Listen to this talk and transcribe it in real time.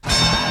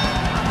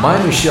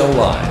My Michelle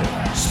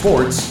Live,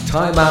 Sports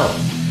Timeout.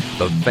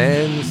 The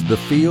fans, the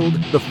field,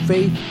 the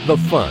faith, the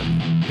fun.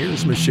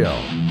 Here's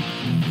Michelle.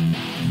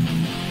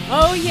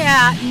 Oh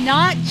yeah,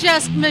 not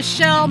just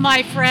Michelle,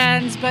 my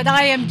friends, but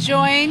I am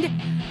joined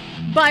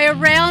by a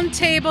round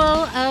table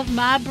of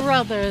my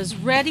brothers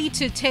ready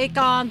to take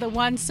on the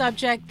one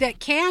subject that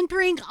can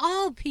bring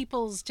all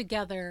peoples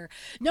together,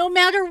 no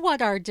matter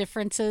what our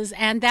differences,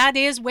 and that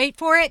is, wait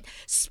for it,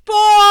 sports!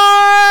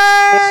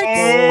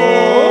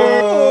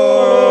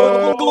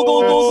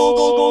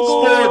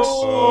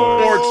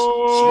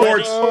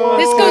 Sports.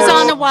 This goes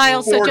on a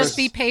while, so just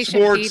be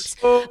patient, peeps.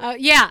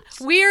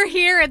 We're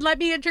here, and let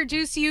me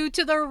introduce you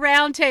to the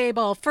round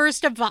table.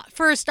 First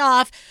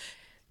off,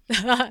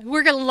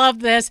 we're going to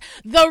love this.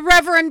 The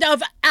Reverend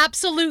of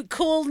Absolute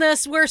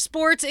Coolness where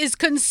sports is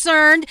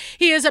concerned.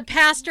 He is a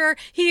pastor,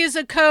 he is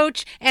a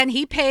coach, and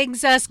he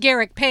pangs us,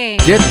 Garrick Payne.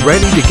 Get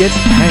ready to get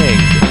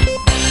panged.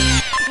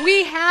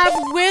 We have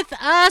with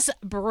us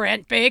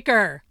Brent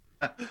Baker.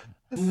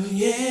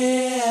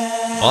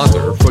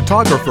 Author,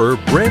 photographer,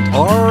 Brent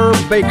R.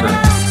 Baker.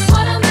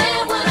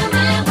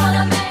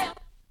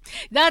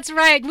 That's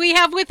right. We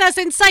have with us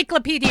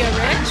Encyclopedia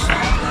Rich.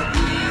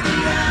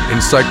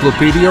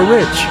 Encyclopedia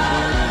Rich.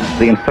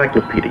 The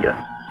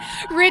Encyclopedia.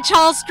 Rich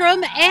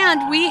Hallstrom,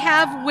 and we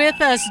have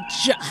with us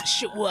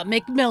Joshua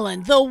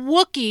McMillan, the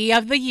Wookiee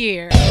of the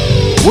Year.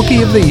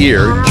 Wookiee of the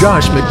Year,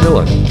 Josh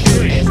McMillan.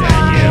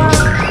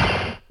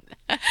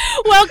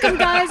 Welcome,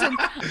 guys, and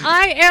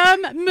I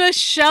am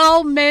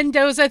Michelle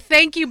Mendoza.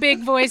 Thank you,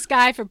 Big Voice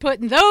Guy, for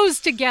putting those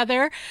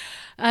together.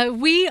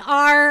 We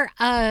are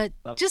there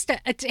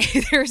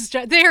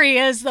he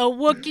is, the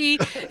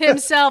Wookiee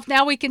himself.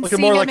 Now we can Looking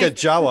see more him like a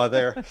Jawa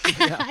there.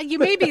 You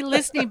may be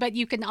listening, but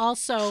you can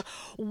also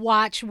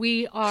watch.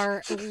 We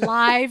are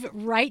live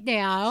right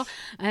now,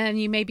 and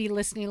you may be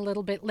listening a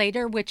little bit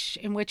later,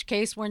 in which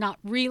case we're not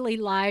really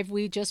live.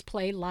 We just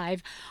play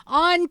live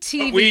on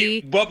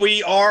TV. But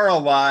we are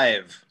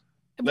alive.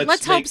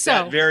 Let's hope so.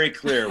 That very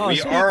clear. Oh, we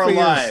speak are for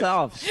alive.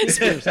 Yourself. Speak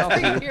for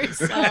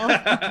yourself.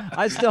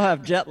 I still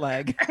have jet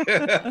lag.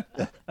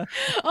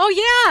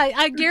 Oh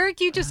yeah, Garrick,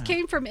 you just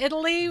came from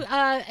Italy,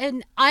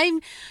 and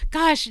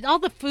all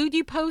the food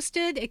you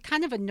posted, it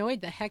kind of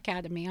annoyed the heck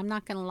out of me. I'm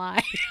not gonna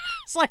lie.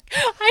 It's like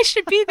I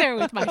should be there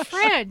with my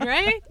friend,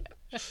 right?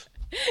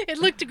 It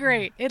looked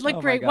great. It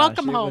looked great. Gosh,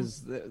 Welcome home. It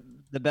was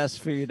the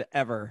best food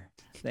ever.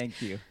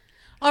 Thank you.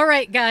 All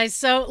right, guys,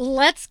 so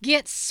let's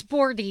get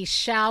sporty,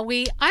 shall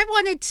we? I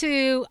wanted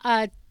to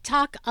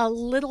talk a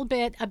little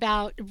bit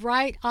about,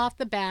 right off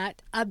the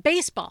bat,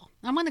 baseball.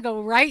 I want to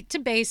go right to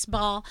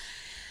baseball.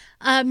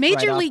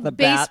 Major League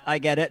Baseball. I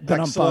get it.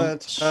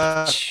 Excellent.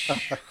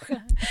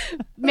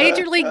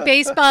 Major League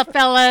Baseball,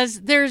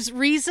 fellas, there's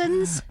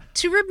reasons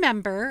to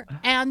remember,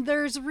 and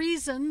there's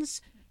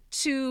reasons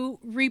to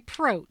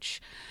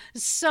reproach.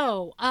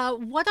 So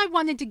what I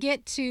wanted to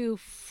get to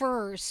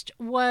first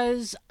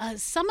was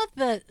some of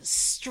the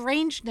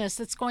strangeness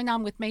that's going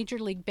on with Major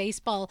League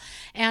Baseball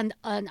and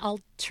an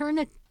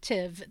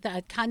alternative,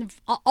 the kind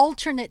of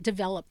alternate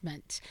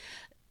development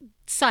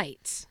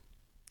sites.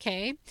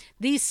 Okay,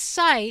 these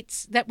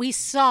sites that we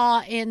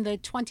saw in the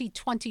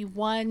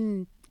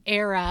 2021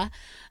 era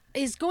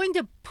is going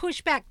to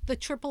push back the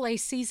AAA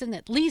season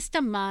at least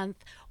a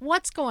month.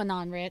 What's going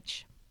on,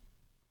 Rich?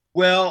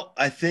 Well,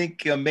 I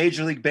think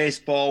Major League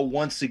Baseball,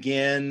 once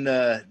again,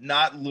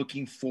 not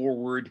looking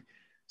forward,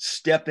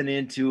 stepping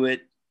into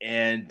it,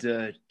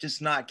 and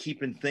just not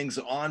keeping things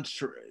on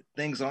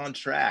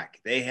track.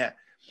 They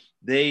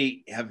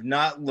have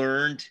not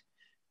learned,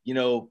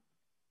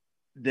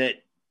 that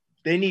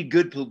they need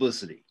good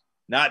publicity,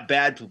 not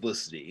bad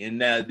publicity.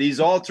 And these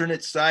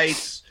alternate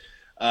sites,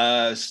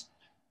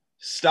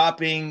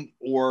 stopping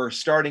or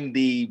starting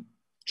the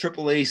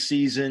AAA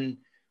season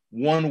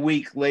 1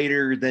 week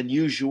later than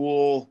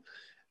usual.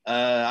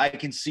 I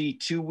can see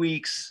 2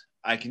 weeks.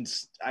 I can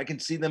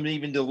see them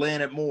even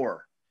delaying it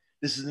more.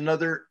 This is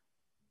another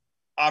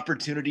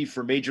opportunity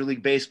for Major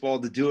League Baseball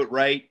to do it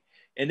right.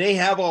 And they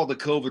have all the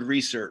COVID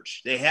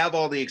research. They have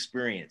all the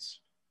experience.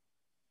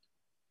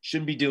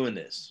 Shouldn't be doing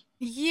this.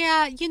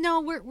 Yeah,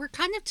 we're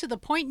kind of to the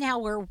point now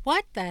where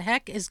what the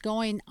heck is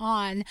going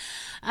on?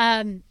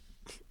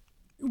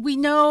 We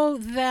know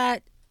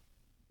that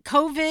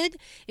COVID,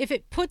 if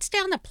it puts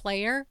down a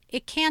player,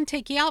 it can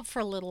take you out for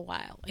a little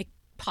while.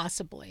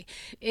 Possibly.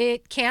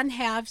 It can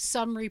have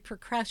some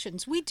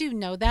repercussions. We do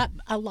know that.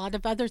 A lot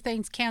of other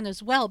things can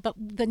as well, but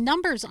the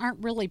numbers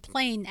aren't really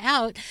playing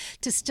out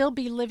to still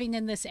be living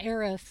in this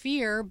era of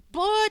fear,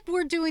 but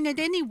we're doing it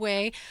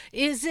anyway.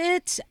 Is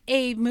it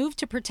a move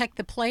to protect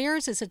the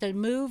players? Is it a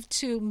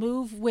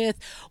move with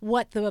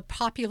what the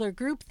popular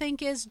group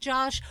think is,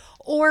 Josh?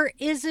 Or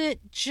is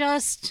it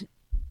just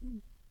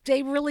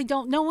they really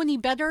don't know any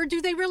better? Or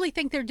do they really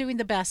think they're doing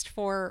the best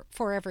for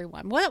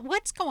everyone?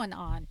 What's going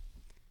on?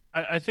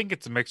 I think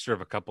it's a mixture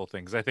of a couple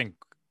things. I think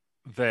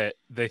that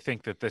they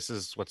think that this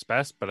is what's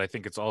best, but I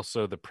think it's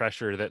also the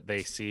pressure that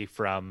they see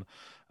from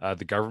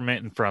the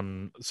government and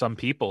from some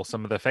people,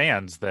 some of the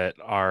fans that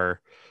are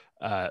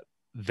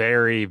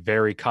very,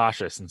 very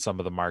cautious in some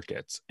of the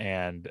markets,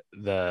 and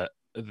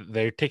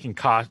they're taking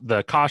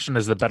the caution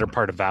is the better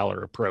part of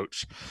valor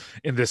approach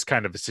in this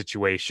kind of a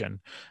situation.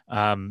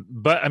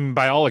 But I mean,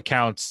 by all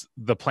accounts,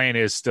 the plan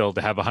is still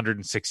to have a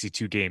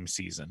 162 game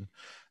season.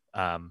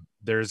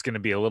 There's going to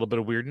be a little bit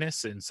of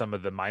weirdness in some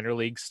of the minor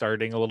leagues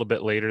starting a little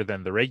bit later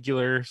than the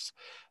regulars.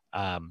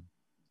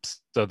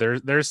 So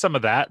there's some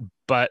of that,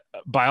 but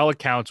by all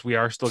accounts, we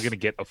are still going to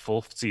get a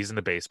full season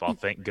of baseball.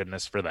 Thank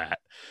goodness for that.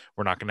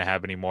 We're not going to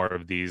have any more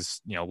of these,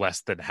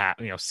 less than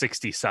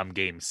 60 some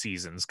game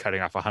seasons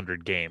cutting off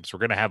 100 games. We're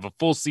going to have a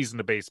full season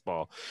of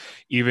baseball,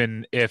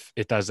 even if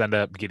it does end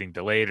up getting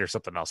delayed or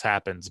something else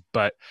happens.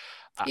 But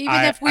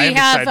even if we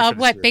have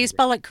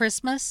baseball at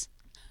Christmas.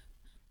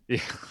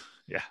 Yeah.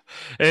 Yeah.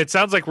 It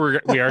sounds like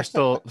we are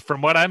still,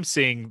 from what I'm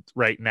seeing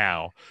right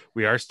now,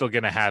 we are still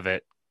going to have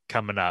it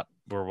coming up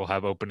where we'll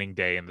have opening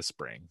day in the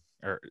spring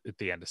or at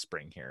the end of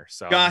spring here.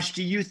 So Josh,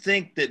 do you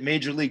think that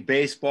Major League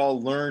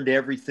Baseball learned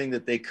everything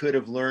that they could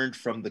have learned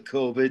from the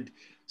COVID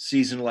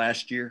season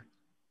last year?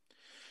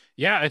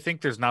 Yeah, I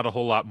think there's not a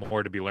whole lot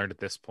more to be learned at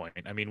this point.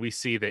 I mean, we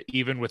see that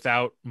even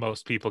without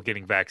most people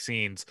getting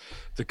vaccines,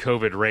 the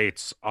COVID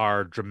rates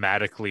are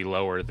dramatically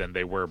lower than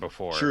they were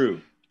before.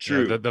 True.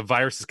 The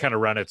virus has kind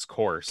of run its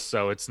course,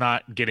 so it's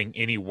not getting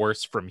any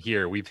worse from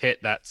here. We've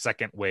hit that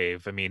second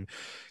wave. I mean,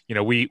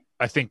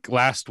 I think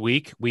last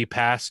week we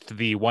passed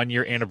the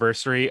 1-year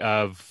anniversary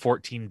of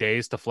 14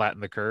 days to flatten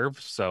the curve.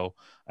 So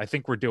I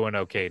think we're doing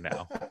okay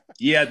now.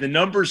 Yeah, the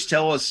numbers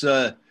tell us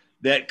that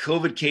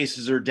COVID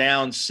cases are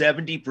down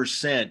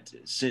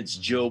 70% since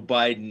Joe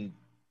Biden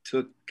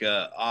took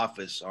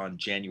office on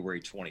January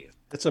 20th.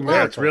 It's a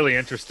miracle. It's really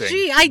interesting.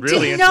 Gee, I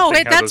didn't know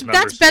it. That's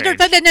better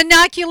than an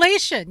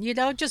inoculation.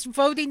 Just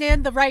voting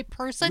in the right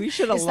person. We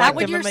should have Is that locked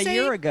what him you're a saying?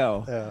 year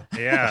ago.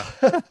 Yeah.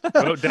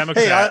 Vote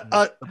Democrat.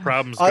 The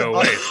problems go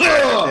away.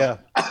 Yeah.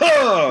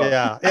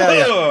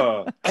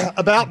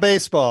 About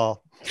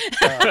baseball.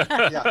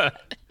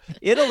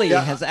 Italy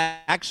has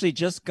actually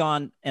just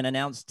gone and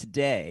announced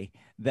today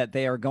that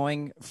they are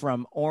going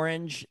from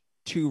orange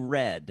to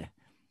red,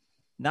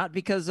 not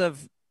because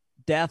of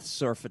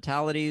deaths or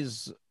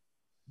fatalities,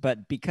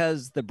 but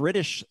because the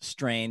British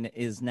strain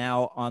is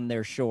now on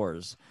their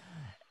shores.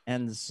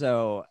 And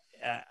so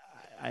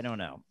I don't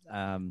know.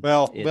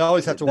 We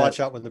always have to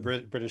watch out when the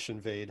British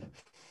invade.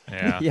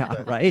 Yeah.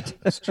 Yeah, right.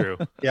 That's true.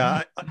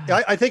 Yeah.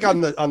 I think on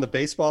the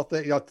baseball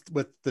thing,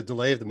 with the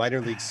delay of the minor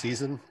league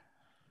season,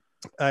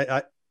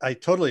 I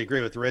totally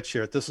agree with Rich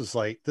here. This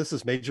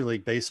is Major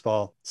League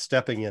Baseball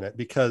stepping in it,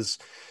 because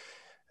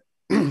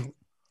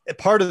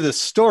part of this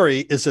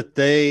story is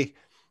that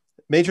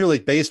Major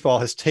League Baseball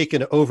has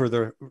taken over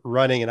the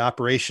running and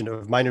operation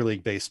of minor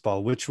league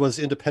baseball, which was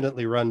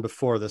independently run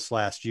before this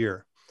last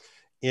year.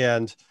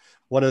 And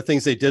one of the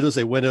things they did was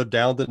they winnowed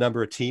down the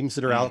number of teams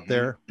that are out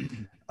there.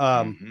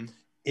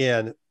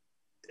 And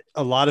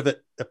a lot of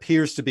it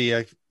appears to be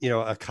a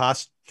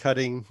cost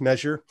cutting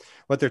measure.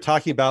 What they're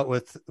talking about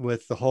with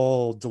the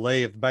whole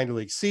delay of the minor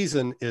league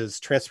season is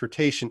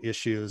transportation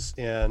issues,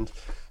 and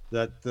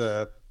that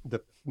the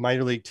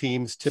minor league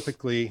teams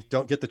typically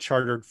don't get the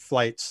chartered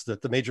flights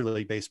that the Major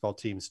League Baseball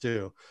teams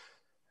do.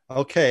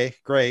 Okay,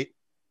 great.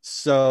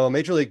 So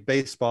Major League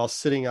Baseball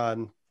sitting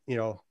on,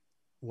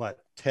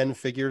 10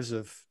 figures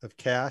of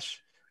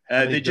cash.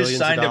 They just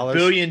signed a $1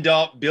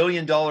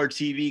 billion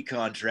TV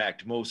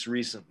contract most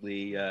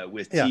recently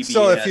with TBS.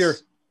 So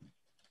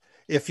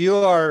if you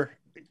are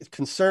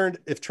concerned,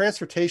 if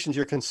transportation's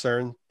your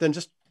concern, then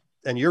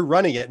and you're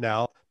running it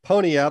now,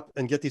 pony up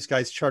and get these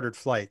guys chartered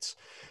flights.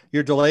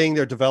 You're delaying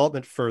their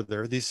development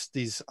further. These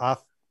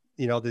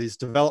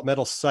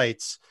developmental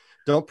sites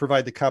don't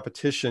provide the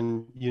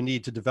competition you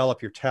need to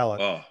develop your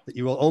talent that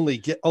you will only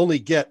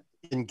get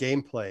in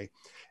gameplay.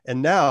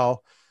 And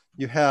now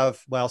you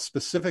have,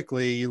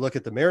 specifically you look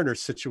at the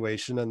Mariners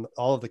situation and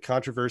all of the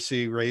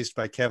controversy raised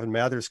by Kevin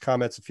Mather's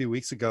comments a few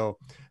weeks ago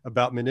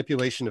about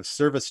manipulation of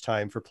service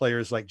time for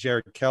players like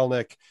Jared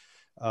Kelenic,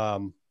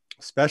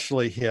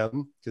 especially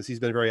him, because he's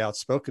been very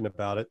outspoken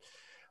about it.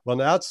 Well,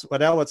 now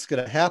what's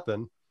going to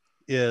happen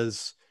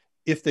is,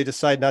 if they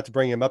decide not to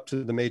bring him up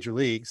to the major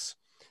leagues,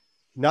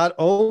 not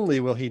only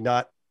will he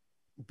not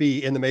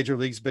be in the major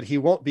leagues, but he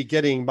won't be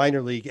getting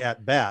minor league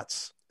at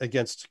bats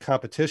against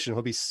competition.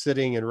 He'll be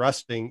sitting and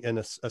rusting in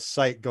a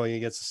site going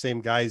against the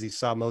same guys he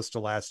saw most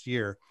of last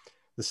year,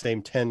 the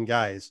same 10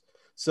 guys.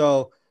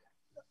 So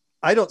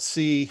I don't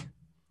see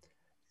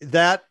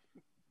that.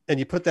 And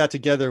you put that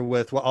together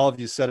with what all of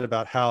you said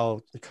about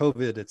how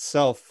COVID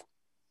itself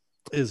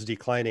is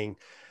declining.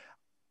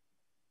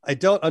 I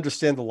don't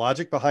understand the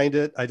logic behind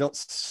it. I don't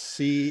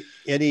see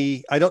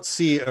any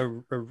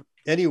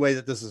way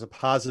that this is a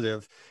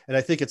positive. And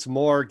I think it's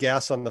more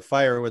gas on the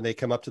fire when they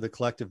come up to the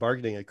collective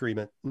bargaining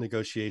agreement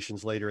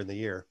negotiations later in the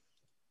year.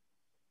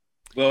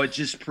 Well, it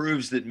just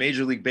proves that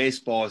Major League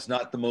Baseball is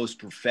not the most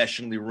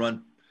professionally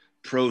run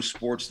pro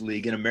sports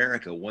league in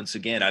America. Once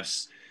again,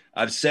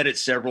 I've said it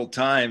several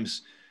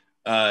times.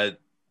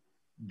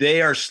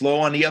 They are slow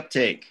on the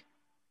uptake.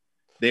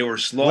 They were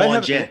slow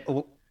on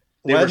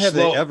When have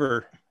they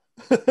ever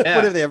When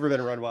have they ever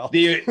been run well?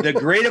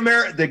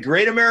 The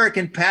great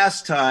American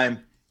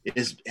pastime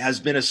has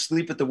been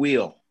asleep at the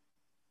wheel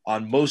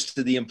on most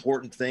of the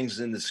important things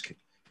in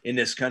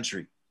this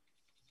country.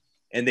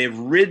 And they've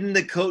ridden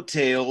the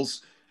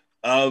coattails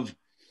of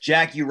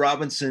Jackie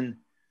Robinson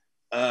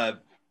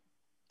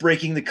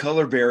breaking the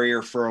color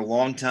barrier for a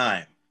long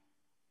time.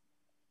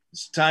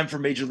 It's time for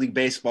Major League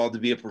Baseball to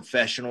be a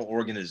professional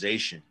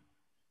organization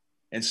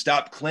and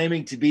stop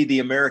claiming to be the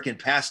American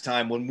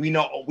pastime when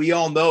we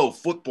all know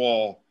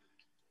football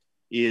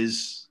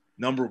is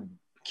number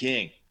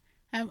king.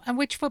 And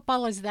which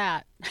football is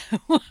that?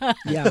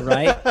 Yeah,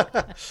 right.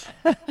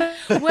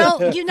 Well,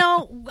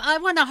 I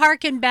want to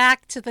harken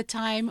back to the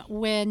time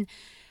when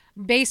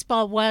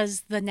baseball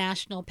was the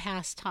national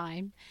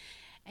pastime.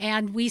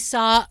 And we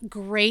saw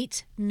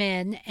great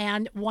men,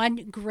 and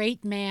one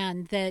great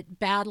man that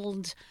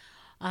battled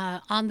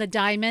on the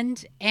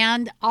diamond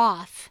and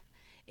off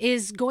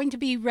is going to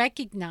be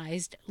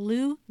recognized.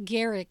 Lou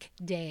Gehrig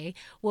Day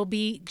will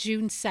be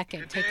June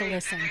 2nd. Take a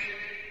listen.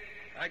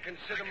 I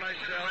consider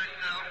myself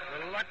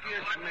the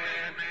luckiest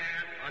man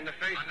on the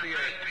face of the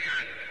earth.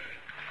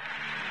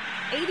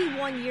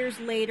 81 years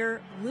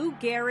later, Lou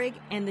Gehrig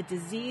and the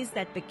disease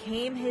that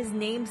became his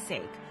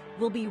namesake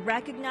will be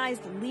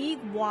recognized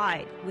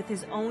league-wide with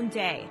his own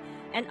day,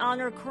 an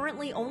honor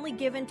currently only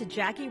given to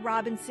Jackie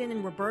Robinson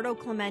and Roberto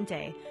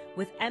Clemente,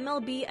 with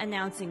MLB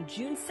announcing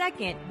June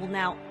 2nd will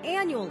now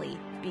annually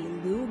be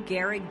Lou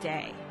Gehrig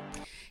Day.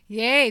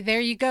 Yay, there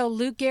you go,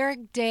 Lou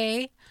Gehrig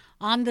Day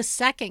on the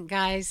 2nd,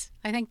 guys.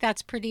 I think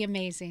that's pretty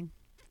amazing.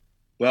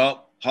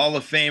 Well, Hall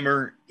of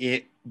Famer,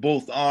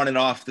 both on and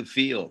off the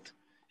field.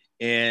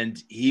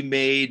 And he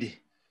made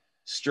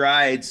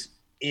strides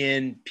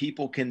in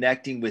people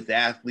connecting with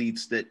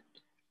athletes that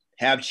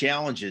have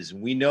challenges.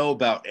 And we know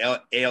about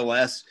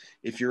ALS.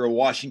 If you're a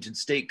Washington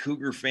State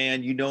Cougar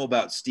fan, you know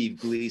about Steve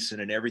Gleason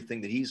and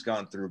everything that he's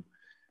gone through,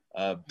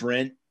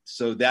 Brent.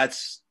 So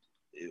that's,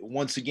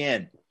 once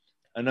again,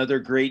 another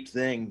great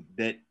thing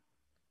that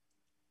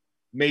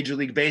Major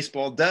League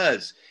Baseball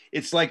does.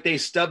 It's like they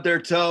stub their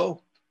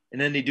toe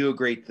and then they do a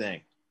great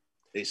thing.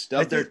 They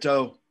stub their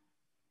toe.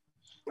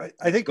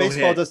 I think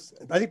baseball does.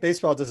 I think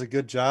baseball does a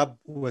good job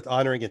with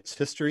honoring its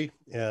history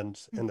and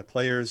the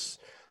players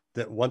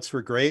that once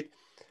were great.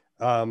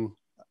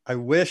 I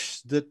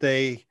wish that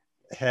they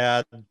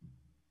had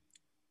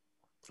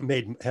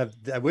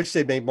I wish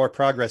they'd made more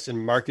progress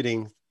in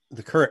marketing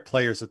the current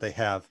players that they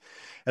have,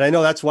 and I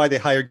know that's why they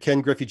hired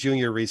Ken Griffey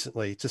Jr.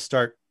 recently to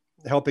start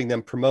helping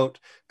them promote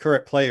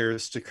current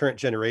players to current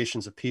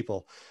generations of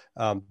people.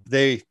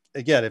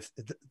 If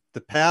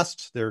the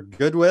past they're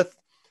good with,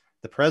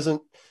 the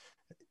present,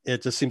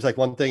 it just seems like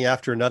one thing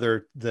after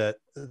another that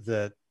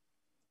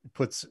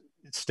puts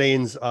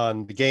stains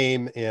on the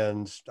game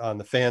and on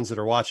the fans that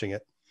are watching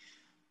it.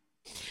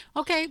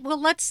 Okay, well,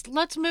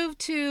 let's move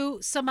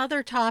to some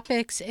other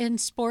topics in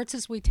sports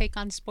as we take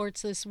on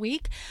sports this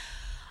week.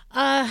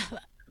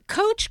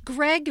 Coach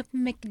Greg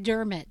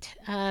McDermott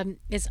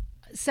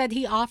said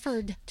he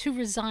offered to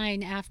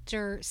resign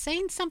after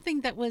saying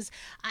something that was,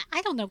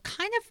 I don't know,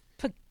 kind of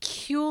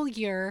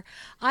peculiar.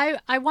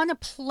 I want to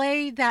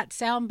play that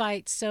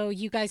soundbite so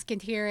you guys can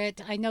hear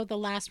it. I know the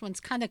last one's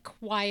kind of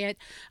quiet.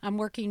 I'm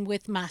working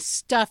with my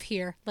stuff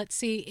here. Let's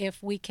see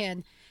if we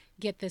can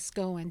get this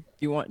going.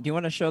 Do you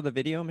want to show the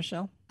video,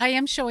 Michelle? I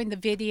am showing the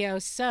video,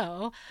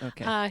 so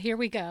okay. Here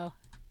we go.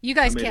 You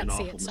guys can't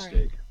see it. Sorry.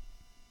 Mistake.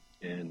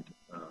 And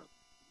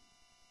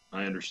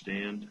I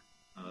understand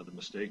the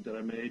mistake that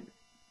I made.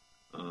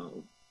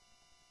 And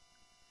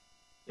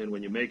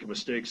when you make a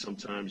mistake,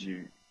 sometimes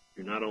you're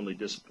not only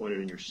disappointed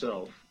in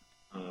yourself,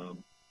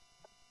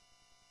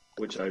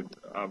 which I'm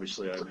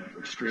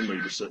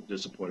extremely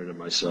disappointed in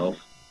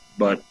myself,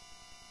 but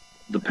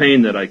the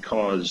pain that I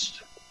caused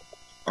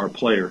our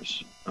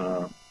players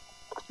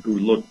who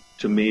look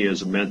to me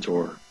as a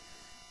mentor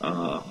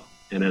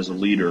and as a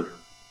leader,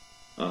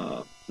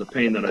 the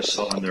pain that I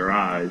saw in their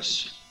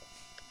eyes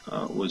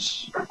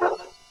was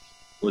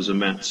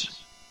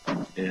immense.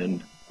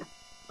 And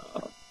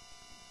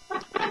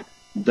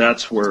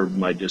that's where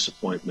my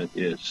disappointment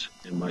is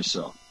in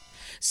myself.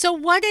 So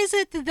what is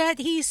it that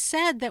he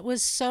said that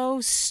was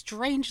so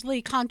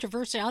strangely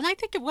controversial? And I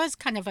think it was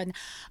kind of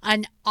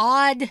an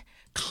odd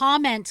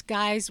comment,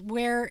 guys,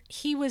 where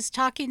he was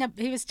telling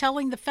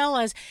the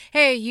fellas,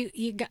 hey,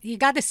 you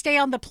got to stay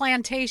on the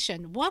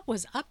plantation. What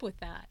was up with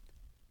that?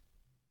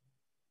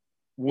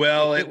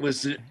 Well, it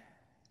was,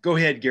 go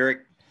ahead,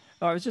 Garrick.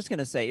 Oh, I was just going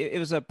to say, it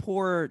was a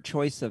poor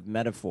choice of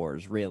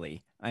metaphors,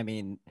 really. I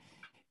mean,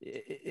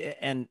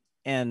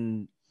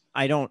 and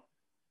I don't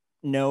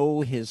know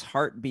his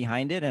heart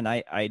behind it, and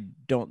I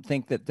don't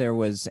think that there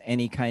was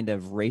any kind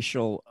of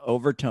racial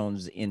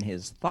overtones in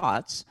his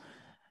thoughts,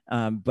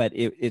 but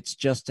it's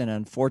just an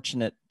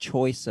unfortunate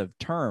choice of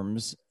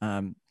terms,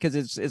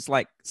 because it's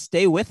like,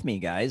 stay with me,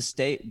 guys.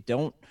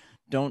 Don't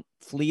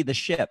flee the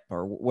ship,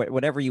 or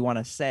whatever you want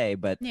to say,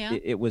 but yeah.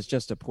 It was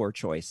just a poor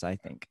choice, I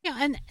think. Yeah,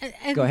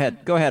 and go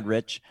ahead,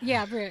 Rich.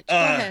 Yeah, Rich, go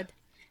ahead.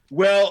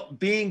 Well,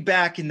 being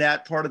back in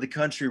that part of the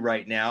country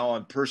right now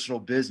on personal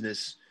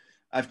business,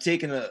 I've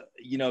taken a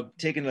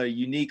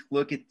unique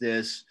look at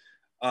this.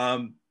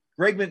 Greg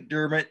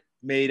McDermott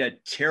made a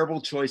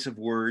terrible choice of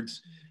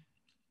words,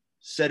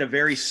 said a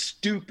very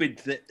stupid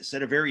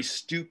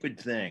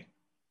thing.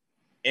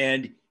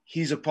 And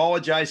he's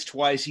apologized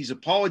twice. He's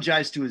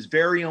apologized to his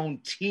very own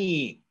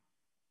team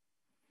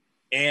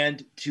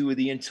and to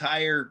the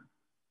entire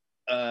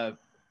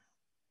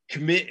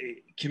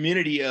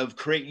community of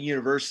Creighton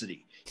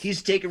University.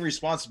 He's taken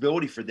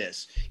responsibility for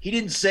this. He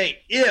didn't say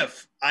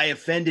if I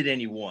offended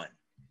anyone.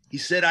 He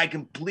said I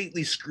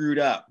completely screwed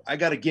up. I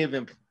got to give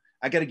him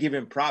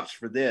props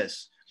for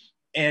this.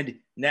 And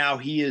now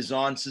he is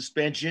on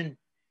suspension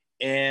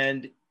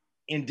and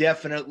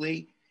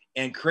indefinitely,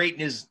 and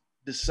Creighton is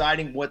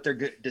deciding what they're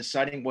going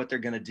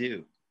to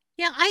do.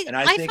 Yeah,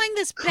 I find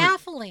this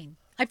baffling.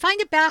 I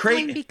find it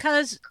baffling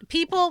because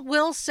people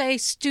will say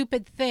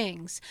stupid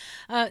things.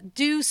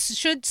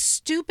 Should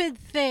stupid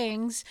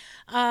things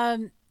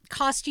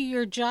cost you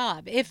your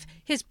job? If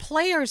his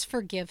players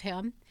forgive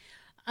him,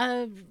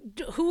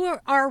 who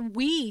are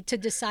we to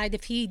decide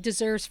if he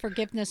deserves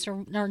forgiveness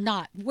or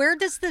not? Where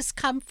does this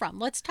come from?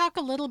 Let's talk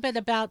a little bit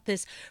about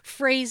this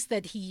phrase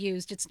that he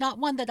used. It's not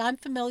one that I'm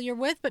familiar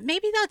with, but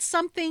maybe that's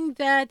something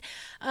that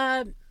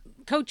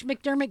Coach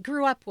McDermott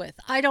grew up with.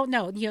 I don't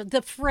know,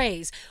 the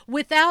phrase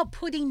without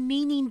putting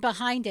meaning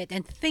behind it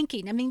and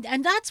thinking. I mean,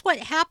 and that's what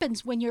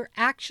happens when you're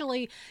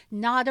actually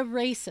not a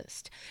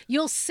racist.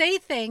 You'll say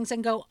things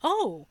and go,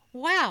 oh,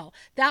 wow,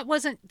 that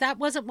wasn't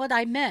what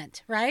I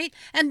meant. Right.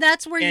 And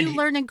that's where you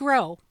learn and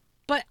grow.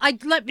 But I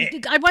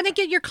want to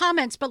get your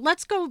comments, but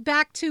let's go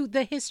back to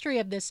the history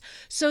of this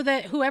so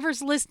that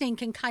whoever's listening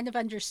can kind of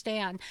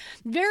understand.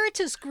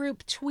 Veritas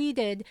Group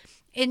tweeted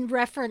in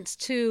reference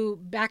to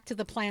back to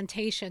the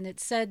plantation. It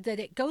said that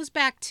it goes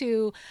back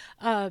to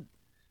a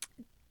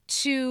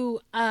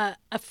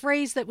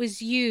phrase that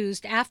was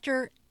used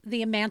after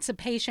the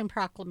Emancipation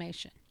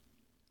Proclamation.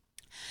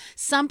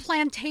 Some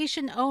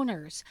plantation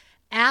owners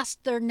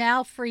asked their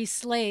now free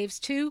slaves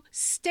to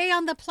stay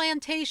on the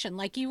plantation.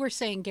 Like you were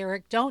saying,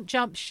 Garrick, don't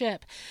jump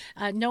ship.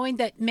 Knowing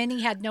that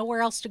many had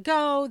nowhere else to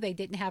go. They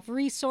didn't have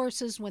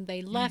resources when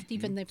they left,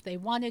 even if they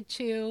wanted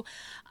to.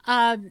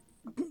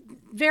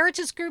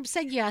 Veritas Group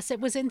said, yes, it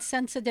was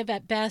insensitive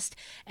at best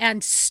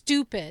and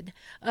stupid,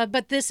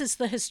 but this is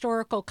the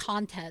historical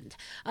content.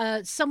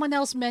 Someone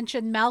else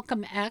mentioned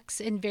Malcolm X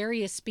in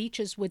various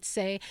speeches would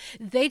say,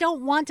 they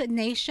don't want a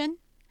nation.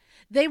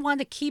 They want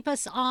to keep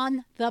us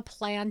on the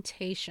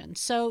plantation.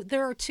 So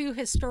there are two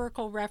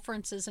historical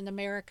references in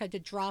America to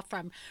draw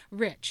from.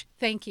 Rich,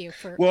 thank you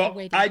for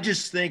waiting. I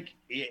just think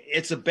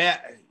it's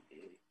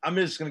I'm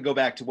just going to go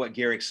back to what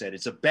Garrick said.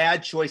 It's a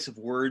bad choice of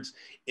words.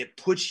 It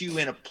puts you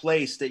in a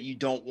place that you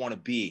don't want to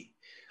be.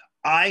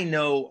 I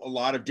know a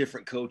lot of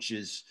different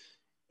coaches,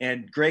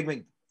 and Greg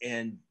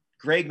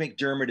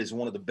McDermott is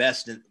one of the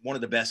best in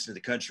the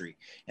country.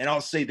 And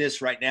I'll say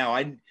this right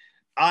now.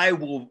 I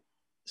will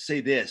say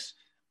this.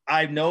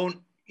 I've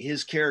known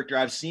his character.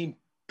 I've seen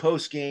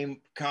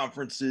post-game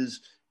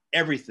conferences,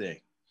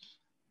 everything.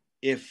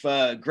 If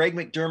Greg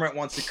McDermott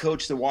wants to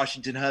coach the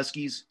Washington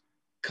Huskies,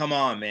 come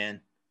on,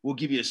 man. We'll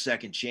give you a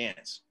second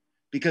chance.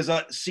 Because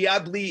I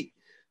believe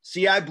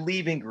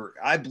in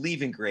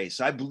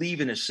grace. I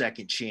believe in a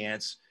second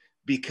chance,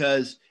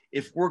 because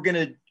if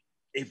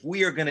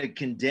we are gonna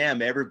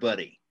condemn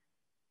everybody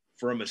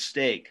for a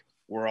mistake,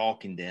 we're all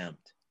condemned.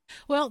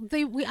 Well,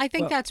 I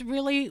think that's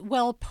really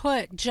well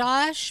put.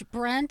 Josh,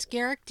 Brent,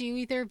 Garrick, do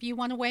either of you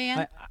want to weigh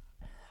in?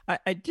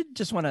 I did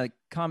just want to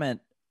comment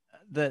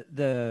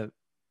the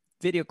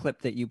video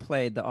clip that you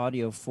played, the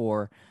audio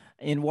for,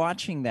 in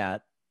watching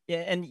that,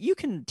 and you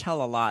can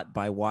tell a lot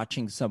by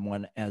watching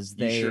someone as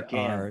they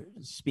are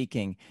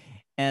speaking.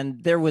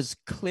 And there was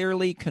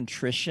clearly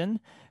contrition.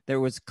 There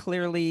was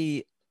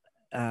clearly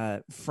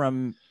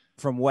from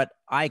what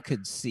I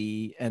could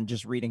see and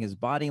just reading his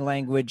body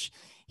language,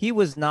 he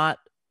was not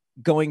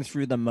going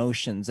through the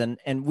motions.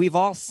 And we've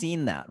all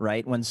seen that,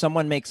 right? When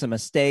someone makes a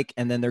mistake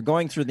and then they're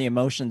going through the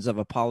emotions of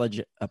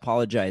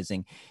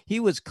apologizing. He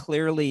was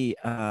clearly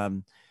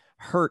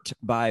hurt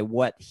by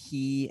what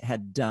he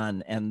had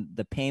done and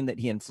the pain that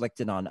he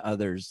inflicted on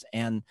others.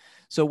 And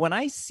so when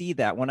I see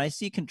that, when I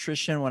see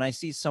contrition, when I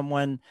see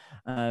someone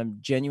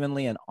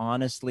genuinely and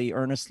honestly,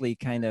 earnestly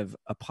kind of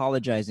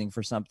apologizing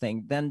for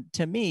something, then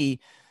to me,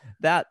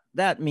 that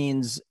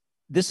means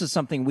this is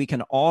something we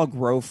can all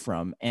grow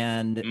from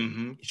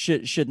and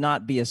should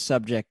not be a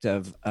subject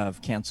of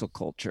cancel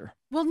culture.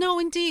 Well, no,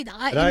 indeed. In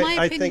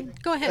my opinion,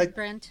 go ahead,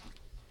 Brent.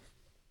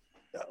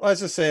 I was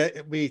just say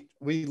we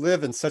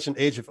live in such an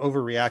age of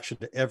overreaction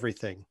to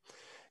everything.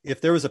 If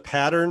there was a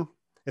pattern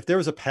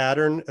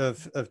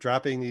of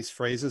dropping these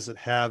phrases that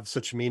have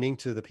such meaning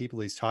to the people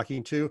he's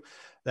talking to,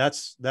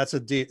 that's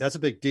a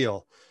big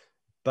deal.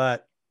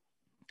 But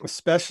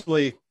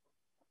especially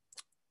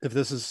if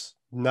this is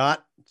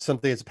not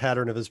something that's a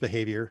pattern of his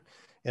behavior,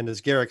 and as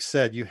Garrick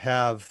said, you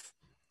have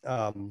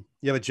a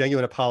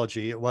genuine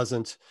apology. It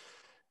wasn't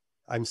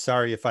I'm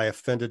sorry if I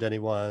offended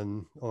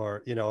anyone,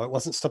 or, it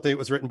wasn't something that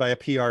was written by a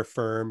PR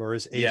firm or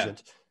his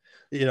agent.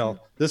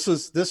 This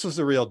was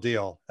the real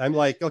deal. I'm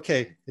like,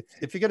 okay,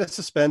 if you're going to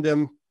suspend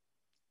him,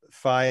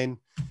 fine.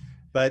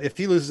 But if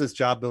he loses his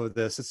job over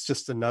this, it's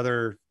just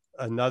another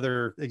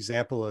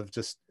example of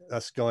just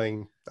us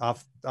going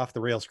off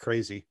the rails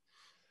crazy.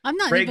 I'm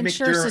not even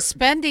sure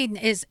suspending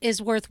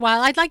is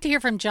worthwhile. I'd like to hear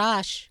from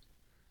Josh.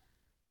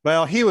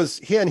 Well,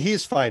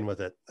 he's fine with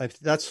it.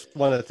 That's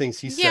one of the things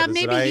he said. Yeah,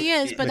 maybe he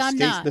is, but I'm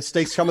not.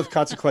 Mistakes come with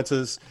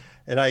consequences,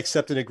 and I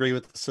accept and agree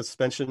with the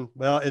suspension.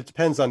 Well, it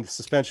depends on the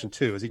suspension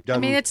too. Is he done? I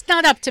mean, it's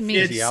not up to me.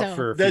 Is he out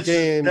for a few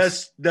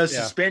games? The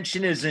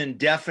suspension is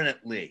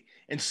indefinitely.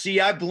 And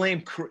I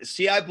blame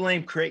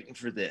Creighton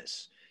for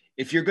this.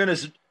 If you're gonna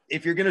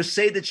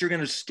say that you're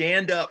gonna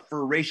stand up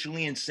for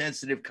racially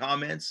insensitive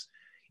comments,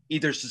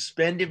 either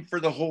suspend him for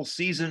the whole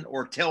season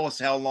or tell us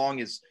how long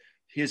his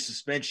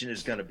suspension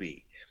is going to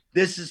be.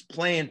 This is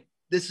playing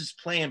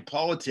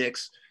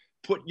politics,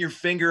 putting your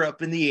finger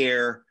up in the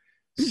air,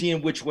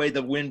 seeing which way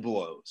the wind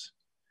blows.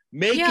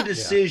 Make a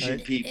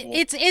decision, people.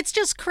 It's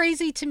just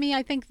crazy to me.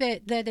 I think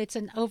that it's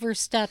an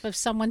overstep of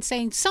someone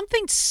saying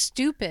something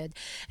stupid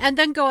and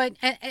then going,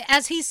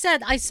 as he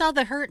said, I saw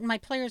the hurt in my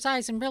player's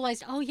eyes and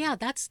realized, oh yeah,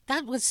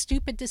 that was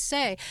stupid to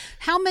say.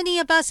 How many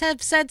of us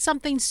have said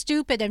something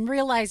stupid and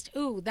realized,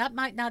 ooh, that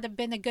might not have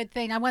been a good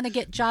thing? I want to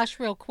get Josh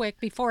real quick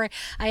before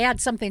I add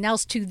something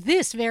else to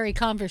this very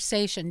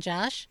conversation.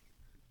 Josh?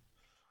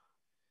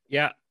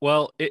 Yeah,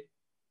 well,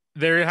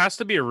 there has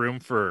to be a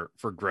room for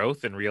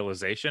growth and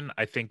realization.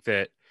 I think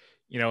that,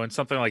 in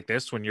something like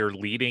this, when you're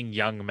leading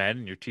young men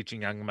and you're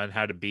teaching young men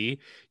how to be,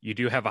 you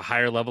do have a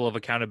higher level of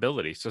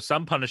accountability. So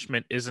some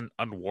punishment isn't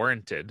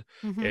unwarranted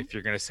if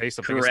you're going to say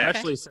something,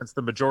 especially since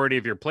the majority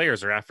of your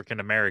players are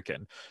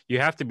African-American.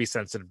 You have to be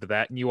sensitive to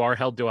that, and you are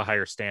held to a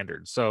higher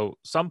standard. So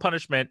some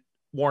punishment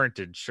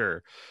warranted,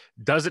 sure.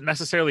 Does it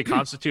necessarily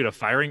constitute a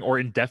firing or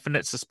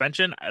indefinite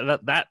suspension?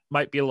 That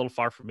might be a little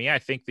far for me. I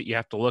think that you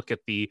have to look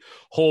at the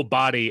whole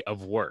body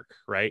of work,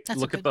 right?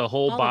 Look at the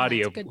whole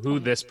body of who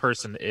this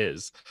person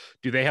is.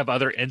 Do they have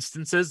other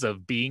instances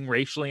of being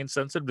racially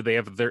insensitive? Do they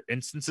have other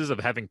instances of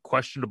having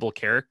questionable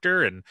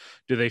character? And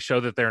do they show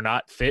that they're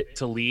not fit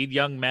to lead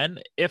young men?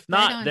 If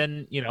not,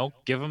 then,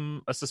 give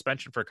them a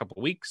suspension for a couple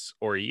of weeks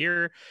or a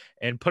year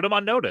and put them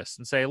on notice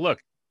and say,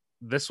 look,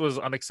 this was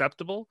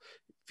unacceptable.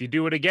 If you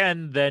do it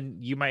again, then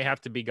you might have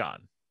to be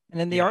gone.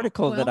 And in the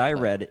article that I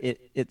read,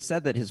 it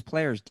said that his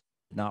players did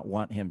not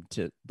want him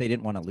they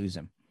didn't want to lose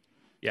him.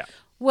 Yeah.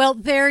 Well,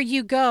 there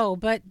you go.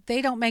 But they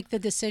don't make the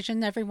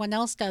decision. Everyone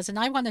else does. And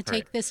I want to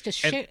take this to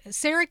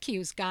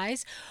Syracuse,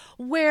 guys,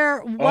 where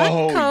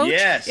one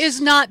coach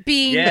is not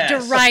being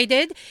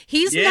derided.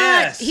 He's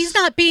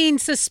not being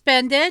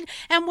suspended.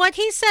 And what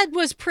he said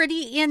was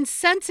pretty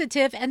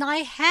insensitive. And I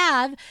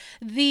have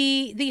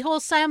the whole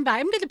soundbite.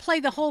 I'm going to play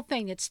the whole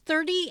thing. It's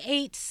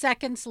 38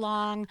 seconds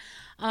long.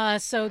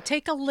 So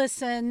take a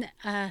listen.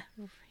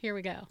 Here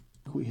we go.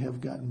 We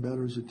have gotten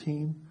better as a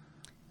team.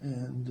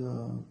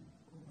 And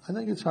I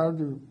think it's hard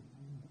to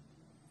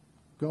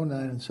go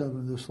 9-7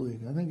 in this league.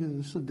 I think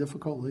it's a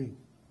difficult league,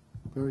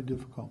 very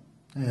difficult.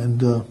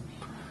 And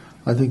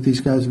I think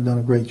these guys have done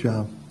a great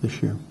job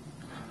this year.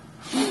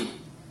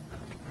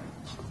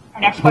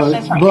 Our next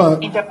question is from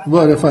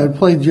but if I had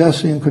played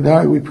Jesse and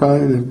Kadari, we'd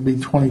probably be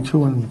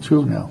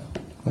 22-2 now.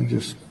 I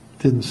just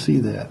didn't see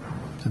that.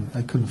 And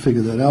I couldn't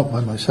figure that out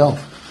by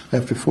myself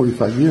after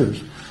 45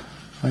 years.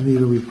 I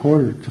need a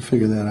reporter to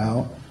figure that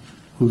out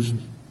who's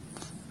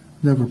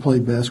never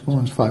played basketball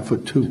and is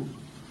 5'2".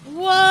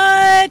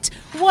 What?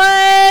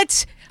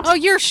 Oh,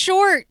 you're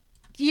short.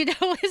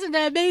 Isn't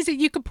that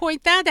amazing? You could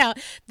point that out.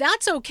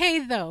 That's okay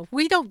though.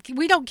 We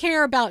don't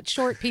care about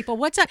short people.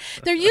 What's that?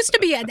 There used to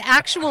be an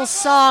actual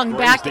song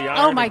back.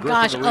 Oh my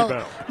gosh,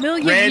 a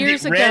million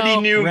years ago.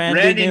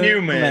 Randy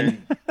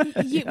Newman.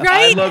 Right?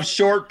 I love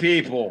short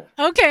people.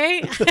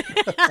 Okay.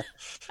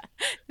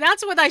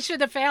 That's what I should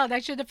have found. I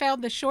should have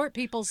found the short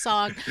people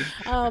song.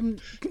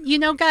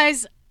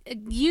 Guys,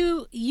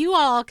 you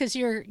all, because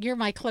you're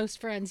my close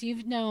friends,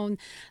 you've known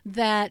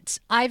that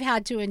I've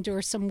had to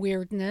endure some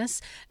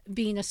weirdness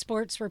being a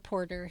sports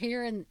reporter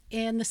here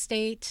in the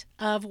state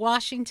of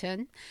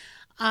Washington.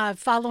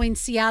 Following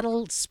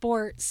Seattle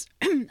sports,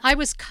 I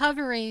was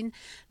covering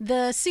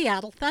the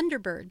Seattle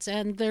Thunderbirds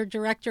and their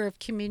director of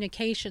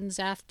communications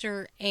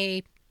after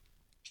a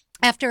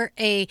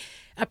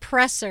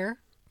presser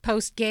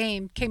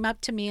post-game came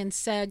up to me and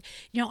said,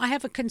 I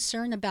have a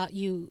concern about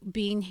you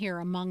being here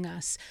among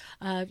us.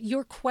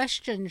 Your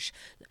questions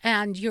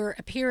and your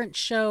appearance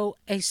show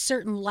a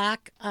certain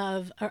lack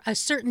of, a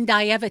certain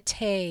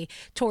naivete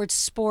towards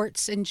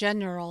sports in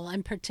general,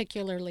 and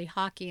particularly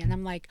hockey. And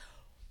I'm like,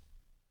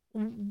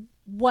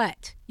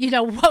 what?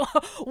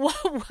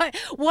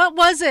 what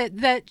was it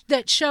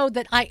that showed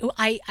that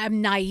I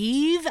am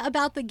naive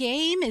about the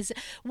game? Is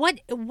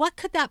what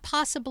could that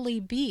possibly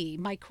be?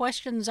 My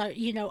questions are,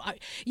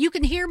 you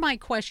can hear my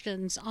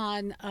questions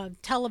on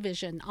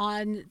television,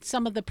 on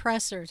some of the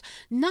pressers.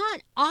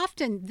 Not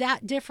often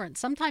that different.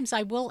 Sometimes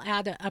I will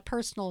add a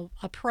personal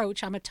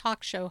approach. I'm a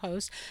talk show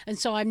host, and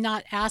so I'm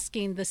not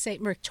asking the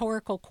same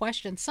rhetorical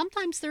questions.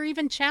 Sometimes they're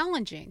even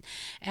challenging,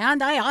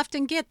 and I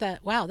often get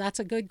that. Wow, that's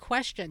a good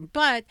question,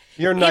 but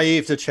you're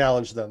naive to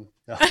challenge them.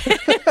 No.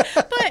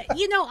 But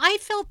I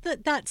felt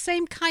that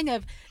same kind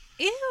of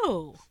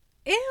ew.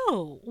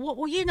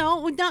 Well,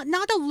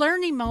 not a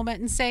learning moment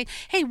and saying,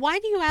 hey, why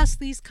do you ask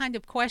these kind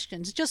of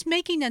questions? Just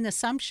making an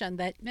assumption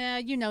that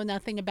you know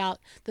nothing about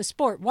the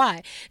sport.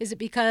 Why? Is it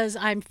because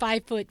I'm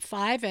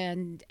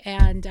 5'5"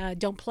 and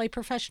don't play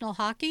professional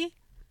hockey?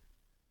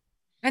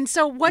 And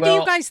so what do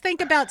you guys think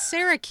about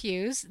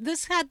Syracuse?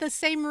 This had the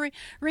same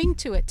ring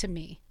to it to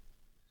me.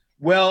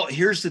 Well,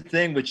 here's the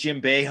thing with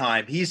Jim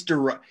Boeheim.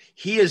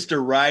 He has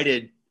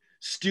derided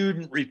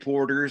student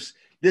reporters.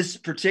 This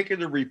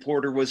particular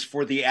reporter was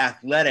for The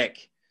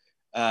Athletic,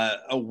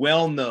 a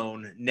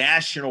well-known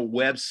national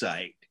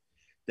website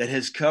that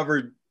has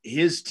covered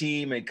his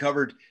team and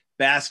covered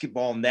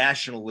basketball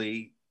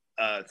nationally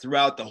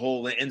throughout the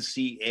whole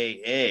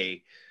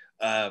NCAA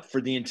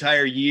for the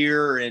entire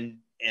year and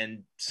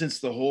since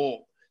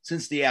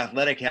The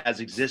Athletic has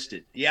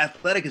existed. The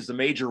Athletic is the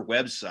major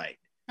website.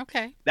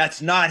 Okay.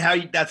 That's not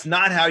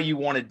how you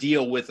want to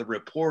deal with a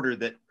reporter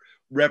that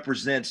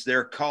represents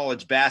their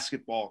college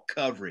basketball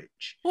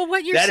coverage. Well,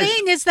 what you're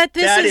saying is that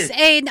this is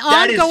an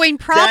ongoing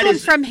problem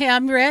from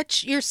him,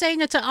 Rich. You're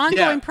saying it's an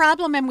ongoing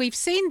problem, and we've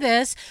seen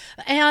this,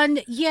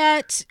 and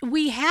yet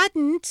we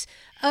hadn't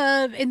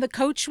in the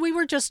coach we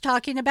were just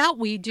talking about.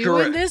 We do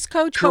in this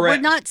coach, but we're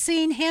not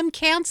seeing him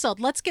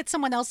canceled. Let's get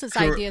someone else's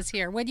ideas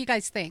here. What do you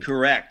guys think?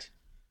 Correct.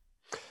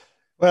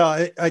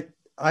 Well,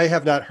 I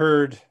have not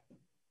heard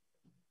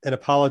an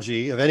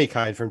apology of any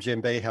kind from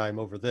Jim Boeheim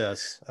over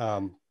this.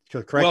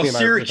 Correct me if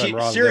I'm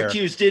wrong.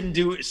 Syracuse didn't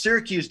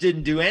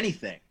do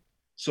anything.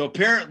 So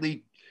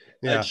apparently,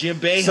 Jim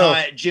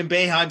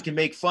Boeheim can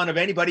make fun of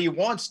anybody he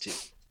wants to.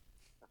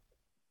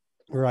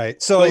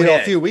 Right. So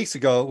a few weeks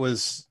ago it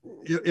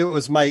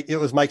was Mike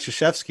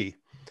Krzyzewski,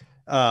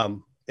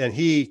 and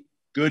he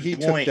took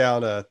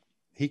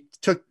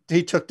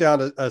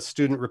down a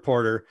student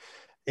reporter,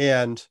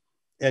 and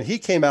he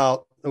came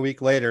out a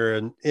week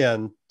later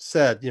and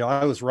said,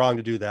 I was wrong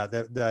to do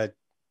that.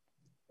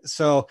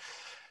 So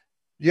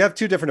you have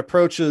two different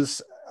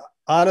approaches.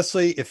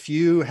 Honestly, if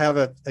you have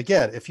a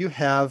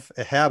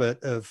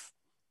habit of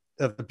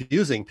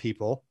abusing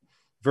people,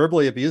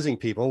 verbally abusing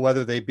people,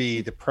 whether they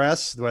be the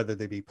press, whether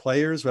they be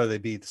players, whether they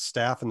be the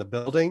staff in the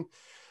building,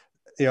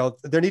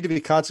 there need to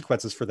be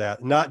consequences for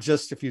that, not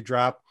just if you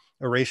drop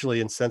a racially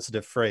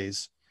insensitive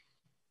phrase.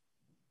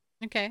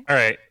 Okay. All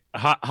right.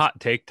 Hot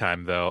take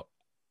time, though.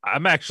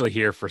 I'm actually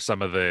here for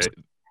some of the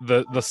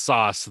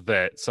sauce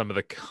that some of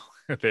the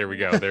there we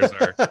go.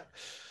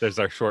 There's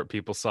our short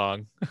people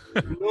song.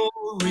 No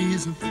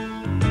reason.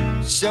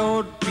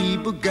 Short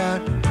people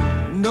got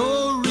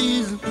no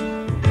reason.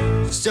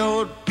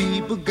 Short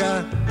people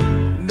got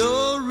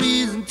no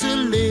reason to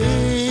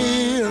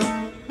live.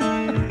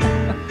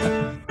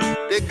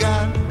 They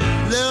got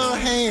little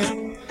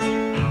hands,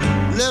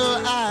 little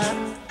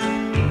eyes.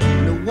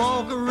 They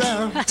walk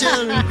around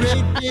telling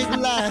great big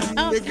lies.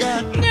 They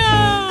got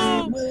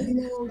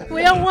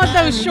we don't want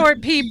those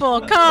short people.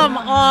 Come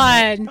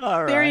on.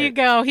 All right. There you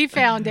go. He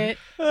found it.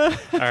 All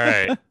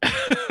right.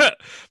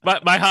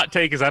 My hot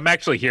take is I'm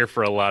actually here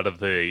for a lot of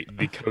the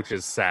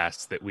coaches'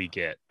 sass that we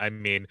get. I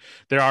mean,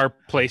 there are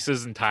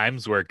places and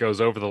times where it goes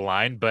over the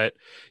line, but,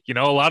 a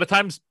lot of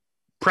times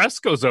press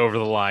goes over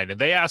the line and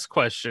they ask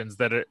questions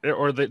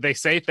they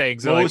say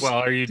things like, well,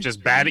 are you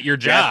just bad at your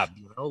job?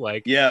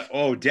 Yeah.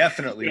 Oh,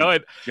 definitely.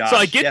 Josh, so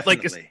I get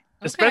definitely.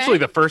 Especially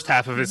the first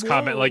half of his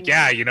comment,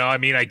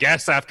 I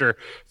guess after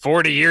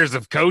 40 years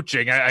of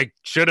coaching, I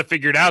should have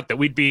figured out that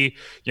we'd be,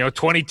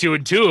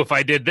 22-2 if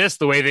I did this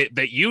the way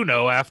that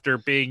after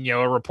being,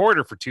 a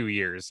reporter for 2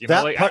 years.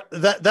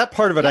 That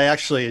part of it I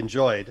actually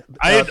enjoyed.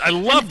 I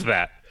loved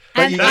that.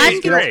 But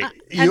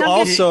you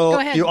also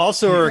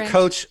are a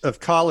coach of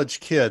college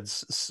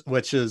kids,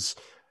 which is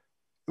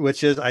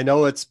I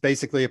know it's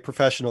basically a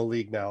professional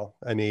league now.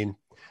 I mean,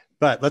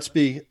 but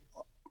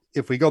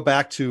if we go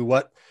back to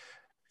what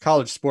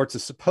college sports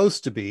is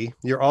supposed to be,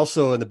 you're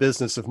also in the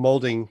business of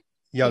molding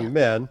young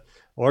men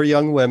or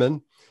young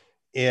women,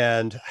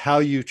 and how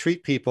you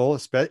treat people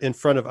in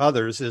front of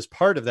others is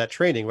part of that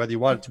training, whether you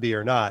want it to be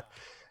or not.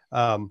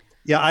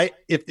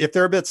 If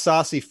they're a bit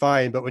saucy,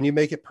 fine, but when you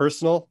make it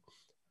personal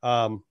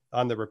on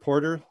the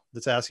reporter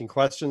that's asking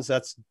questions,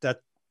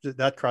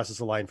 that crosses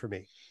the line for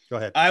me. Go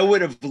ahead. I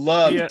would have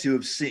loved to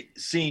have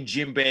seen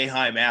Jim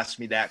Boeheim ask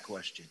me that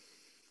question.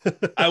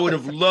 I would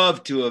have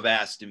loved to have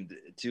asked him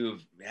to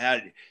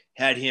have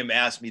had him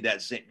ask me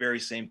that very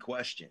same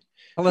question.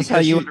 Tell us how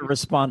you would have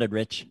responded,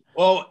 Rich.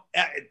 Well,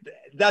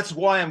 that's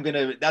why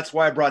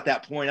I brought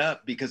that point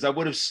up, because I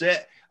would have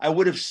I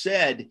would have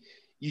said,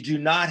 you do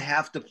not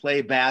have to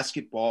play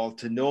basketball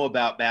to know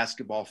about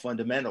basketball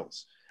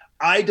fundamentals.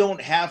 I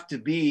don't have to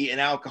be an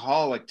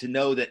alcoholic to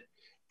know that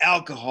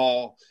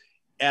alcohol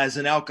as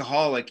an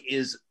alcoholic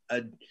is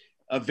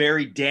a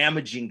very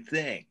damaging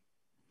thing.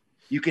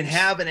 You can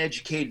have an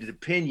educated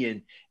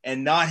opinion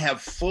and not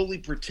have fully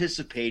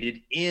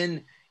participated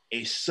in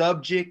a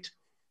subject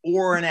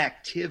or an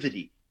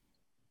activity.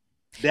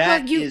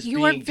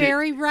 You are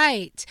very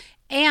right.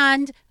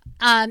 And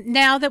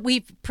now that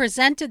we've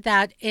presented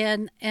that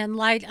in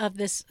light of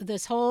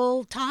this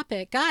whole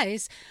topic,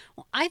 guys,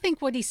 I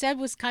think what he said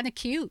was kind of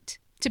cute,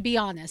 to be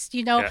honest.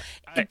 Well,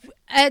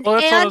 that's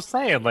what I was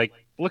saying. Like,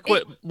 look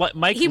what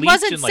Mike. He Leach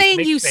wasn't and, saying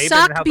Nick you Saban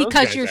suck and how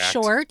because those you're guys act.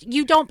 short.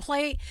 You don't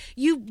play,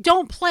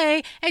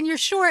 and you're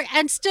short,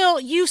 and still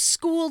you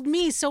schooled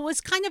me. So it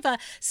was kind of a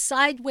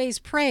sideways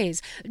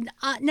praise.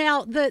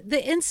 Now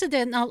the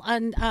incident,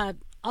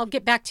 I'll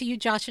get back to you,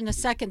 Josh, in a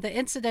second. The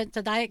incident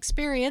that I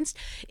experienced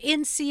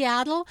in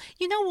Seattle,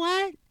 you know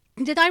what?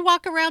 Did I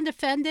walk around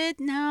offended?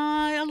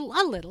 No,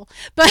 a little.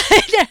 But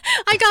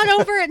I got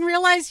over it and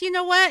realized, you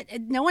know what?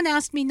 No one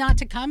asked me not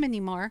to come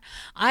anymore.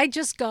 I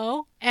just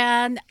go.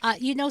 And,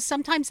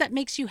 sometimes that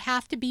makes you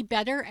have to be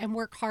better and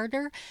work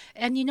harder.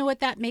 And you know what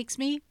that makes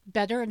me?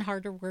 Better and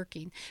harder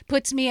working.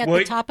 Puts me at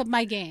the top of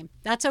my game.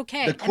 That's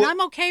okay. And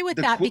I'm okay with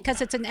that because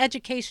it's an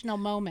educational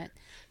moment.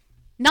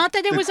 Not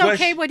that it was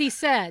okay what he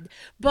said,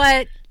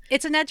 but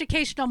it's an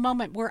educational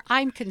moment where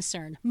I'm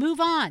concerned. Move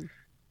on.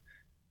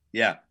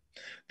 Yeah.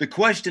 The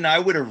question I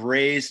would have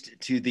raised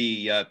to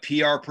the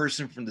PR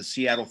person from the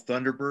Seattle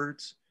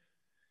Thunderbirds,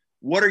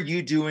 what are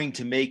you doing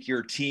to make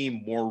your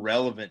team more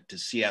relevant to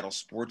Seattle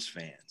sports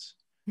fans?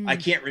 I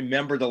can't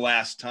remember the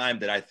last time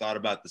that I thought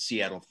about the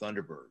Seattle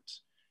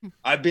Thunderbirds.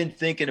 I've been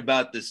thinking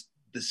about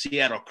the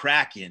Seattle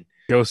Kraken.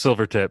 Go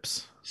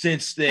Silvertips.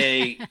 Since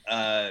they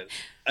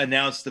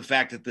announced the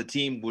fact that the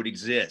team would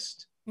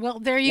exist. Well,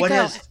 there you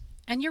go.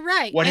 And you're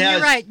right. You're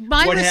right.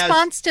 My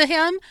response to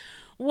him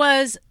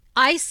was,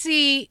 I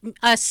see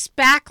a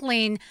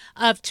spackling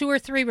of 2 or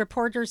 3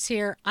 reporters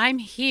here. I'm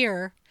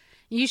here.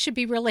 You should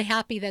be really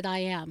happy that I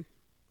am.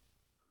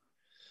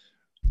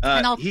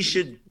 He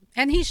should.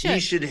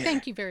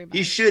 Thank you very much.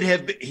 He should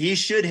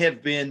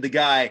have been the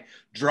guy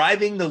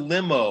driving the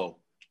limo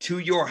to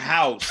your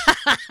house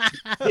to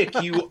pick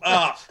you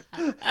up.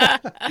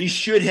 He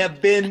should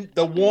have been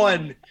the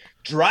one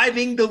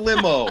driving the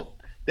limo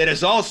that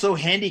is also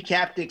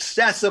handicapped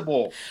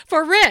accessible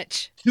for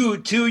Rich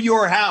to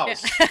your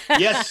house.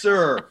 Yes,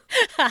 sir.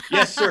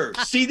 Yes, sir.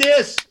 See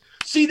this?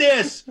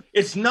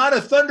 It's not a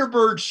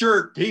Thunderbird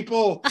shirt,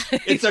 people.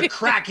 It's a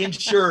Kraken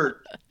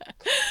shirt.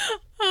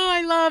 Oh,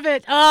 I love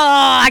it.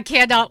 Oh, I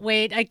cannot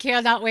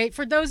wait.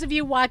 For those of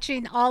you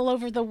watching all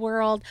over the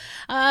world,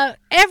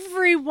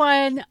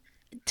 everyone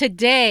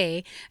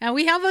today, and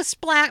we have a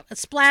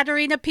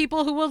splattering of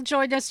people who will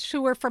join us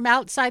who are from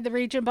outside the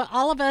region, but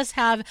all of us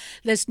have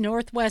this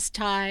Northwest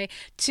tie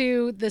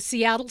to the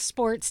Seattle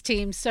sports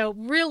team. So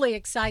really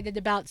excited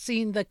about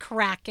seeing the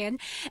Kraken.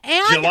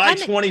 And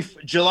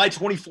July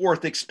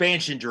 24th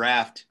expansion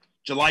draft.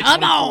 July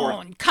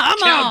 24th. Come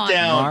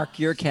Countdown. on. Mark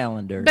your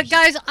calendars. But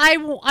guys, I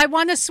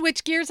want to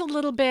switch gears a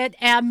little bit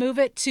and move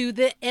it to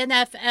the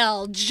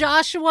NFL.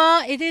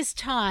 Joshua, it is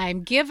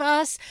time. Give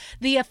us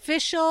the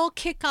official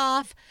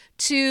kickoff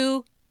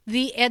to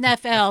the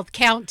NFL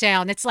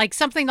countdown. It's like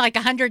something like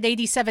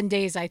 187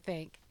 days, I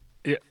think.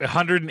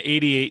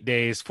 188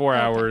 days, 4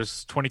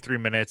 hours, 23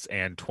 minutes,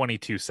 and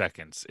 22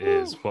 seconds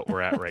is what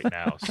we're at right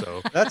now.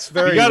 So that's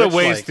very. We got a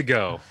ways to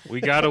go. We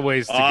got a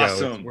ways to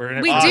go. We're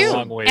in a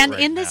long way and right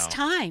in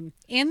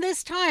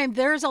this time,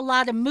 there's a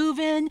lot of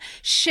moving,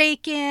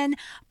 shaking,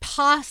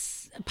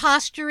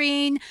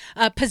 posturing,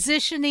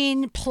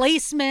 positioning,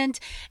 placement,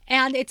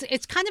 and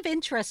it's kind of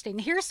interesting.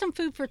 Here's some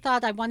food for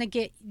thought I want to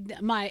get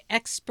my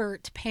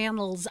expert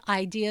panel's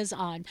ideas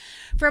on.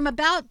 From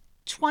about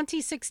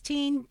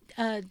 2016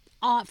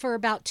 for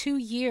about 2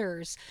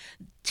 years,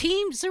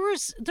 teams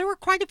there were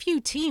quite a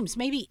few teams,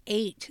 maybe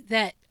 8,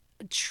 that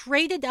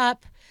traded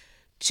up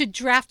to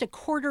draft a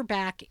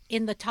quarterback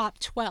in the top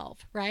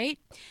 12, right?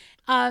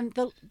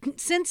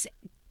 Since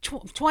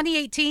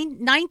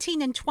 2018,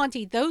 19 and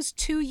 20, those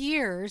 2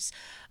 years,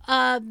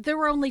 there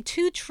were only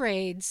 2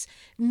 trades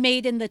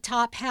made in the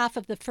top half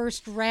of the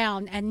first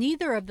round, and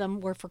neither of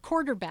them were for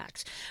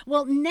quarterbacks.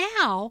 Well,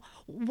 now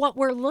what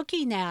we're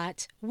looking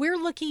at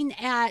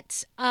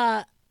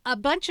a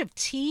bunch of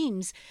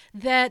teams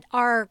that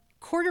are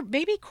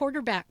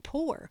quarterback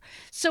poor.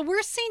 So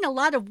we're seeing a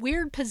lot of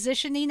weird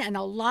positioning and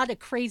a lot of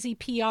crazy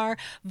PR.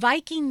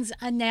 Vikings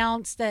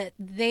announced that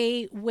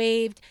they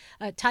waived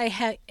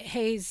Ty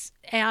Hayes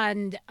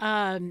and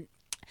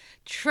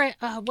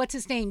what's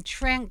his name?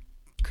 Trent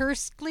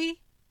Kersley.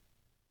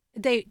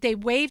 They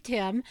waived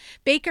him.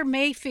 Baker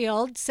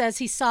Mayfield says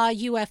he saw a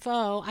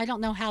UFO. I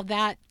don't know how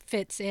that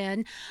fits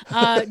in.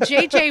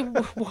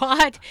 JJ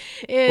Watt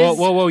is.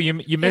 Whoa!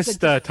 You missed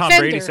Tom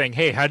Brady saying,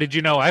 "Hey, how did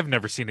you know I've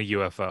never seen a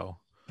UFO?"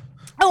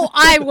 Oh,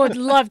 I would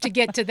love to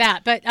get to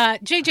that. But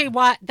J.J.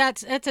 Watt,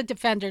 that's a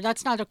defender.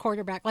 That's not a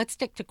quarterback. Let's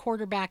stick to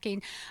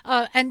quarterbacking.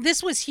 And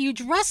this was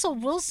huge. Russell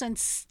Wilson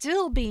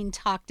still being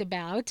talked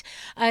about.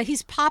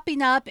 He's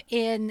popping up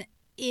in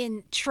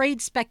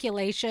trade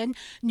speculation.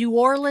 New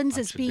Orleans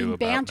is being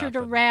bantered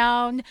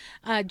around.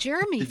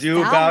 Jeremy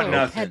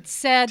Fowler had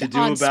said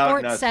on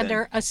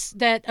SportsCenter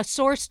that a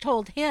source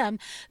told him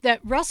that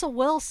Russell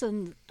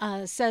Wilson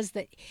says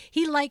that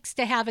he likes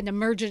to have an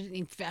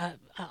emerging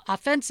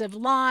offensive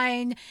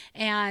line,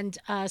 and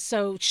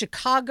so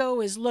Chicago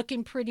is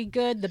looking pretty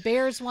good. The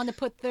Bears want to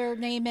put their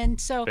name in.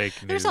 So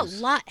there's a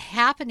lot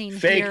happening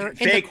here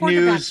in the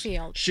quarterback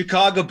field.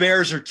 Chicago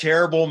Bears are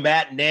terrible.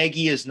 Matt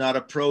Nagy is not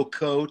a pro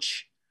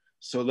coach.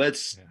 So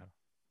let's get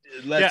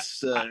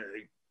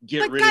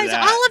rid of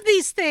that. All of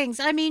these things,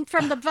 I mean,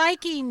 from the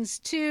Vikings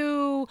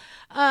to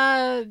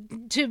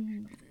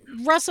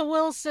Russell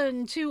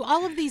Wilson to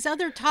all of these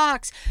other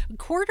talks, the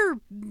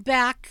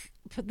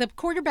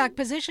quarterback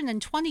position in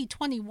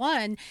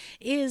 2021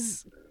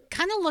 is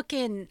kind of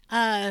looking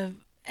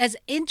as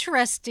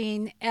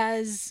interesting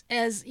as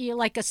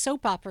like a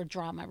soap opera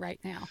drama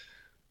right now.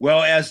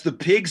 Well, as the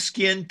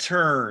pigskin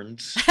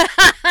turns,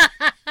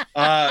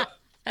 I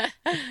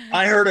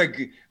heard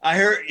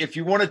if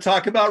you want to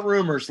talk about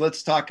rumors,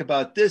 let's talk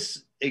about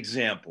this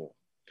example.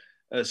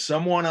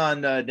 Someone on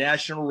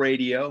national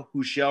radio,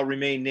 who shall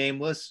remain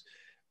nameless,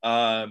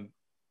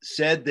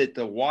 said that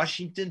the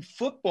Washington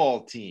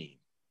football team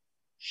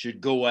should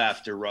go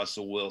after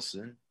Russell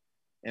Wilson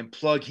and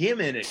plug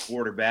him in at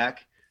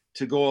quarterback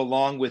to go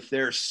along with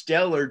their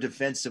stellar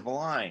defensive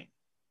line.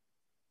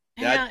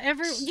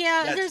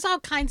 There's all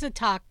kinds of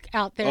talk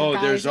out there. Oh,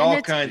 guys.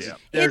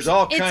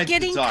 It's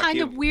getting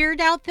kind of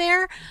weird out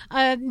there.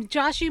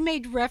 Josh, you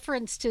made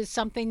reference to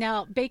something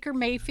now. Baker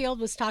Mayfield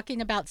was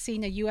talking about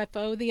seeing a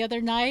UFO the other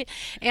night,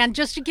 and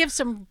just to give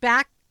some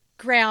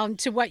background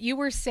to what you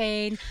were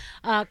saying,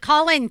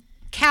 Colin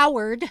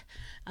Cowherd.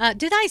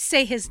 Did I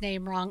say his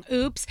name wrong?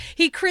 Oops.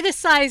 He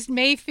criticized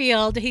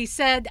Mayfield. He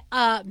said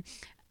that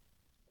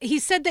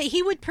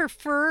he would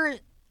prefer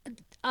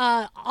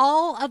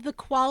all of the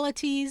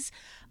qualities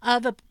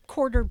of a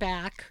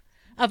quarterback,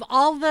 of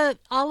all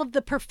of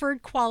the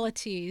preferred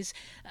qualities,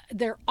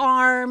 their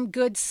arm,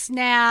 good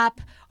snap,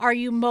 are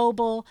you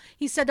mobile?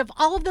 He said of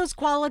all of those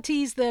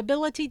qualities, the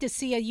ability to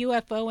see a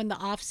UFO in the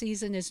off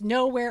season is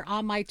nowhere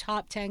on my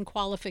top 10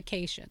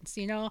 qualifications.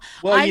 In other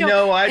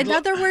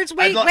words,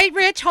 wait,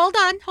 Rich, hold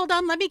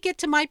on. Let me get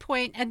to my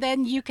point, and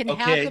then you can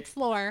have the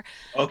floor.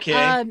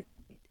 Okay.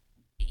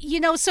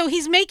 So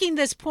he's making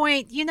this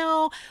point, we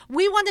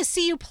want to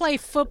see you play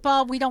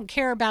football. We don't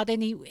care about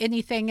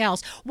anything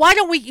else. Why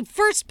don't we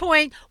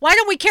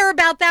care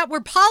about that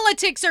where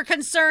politics are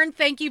concerned?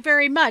 Thank you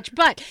very much.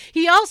 But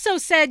he also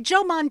said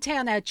Joe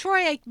Montana,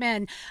 Troy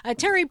Aikman,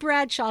 Terry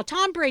Bradshaw,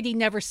 Tom Brady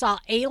never saw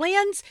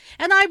aliens,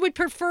 and I would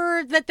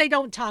prefer that they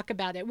don't talk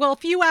about it. Well, a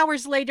few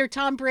hours later,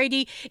 Tom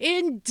Brady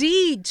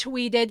indeed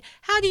tweeted,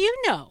 "How do you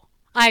know?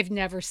 I've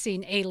never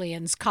seen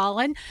aliens,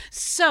 Colin."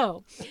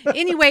 So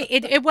anyway,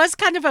 it was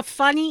kind of a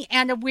funny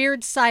and a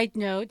weird side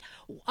note.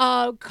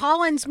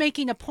 Colin's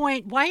making a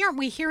point. Why aren't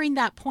we hearing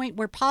that point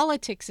where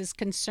politics is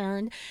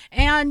concerned?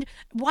 And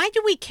why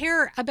do we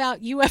care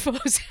about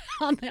UFOs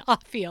on the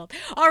off field?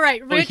 All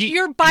right, Rich,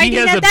 you're biting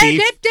at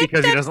that.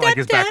 Because he doesn't like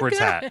his backwards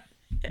hat.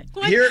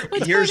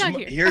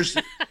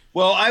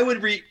 Well, I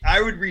would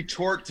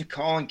retort to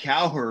Colin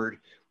Cowherd.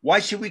 Why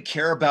should we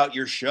care about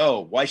your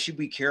show? Why should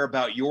we care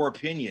about your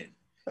opinion?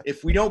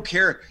 If we don't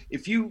care,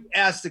 if you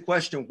ask the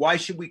question, why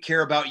should we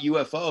care about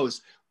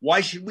UFOs?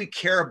 Why should we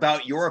care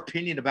about your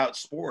opinion about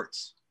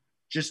sports?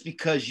 Just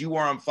because you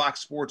are on Fox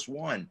Sports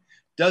 1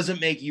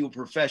 doesn't make you a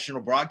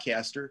professional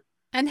broadcaster.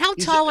 And how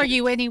tall are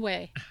you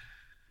anyway?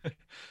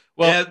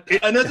 Well,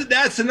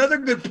 that's another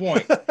good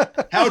point.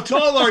 How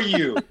tall are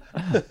you?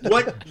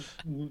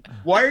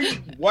 Why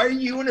are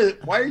you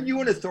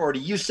an authority?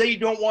 You say you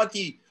don't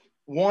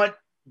want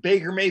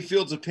Baker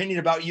Mayfield's opinion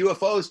about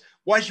UFOs.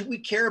 Why should we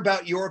care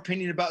about your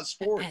opinion about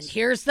sports? And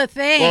here's the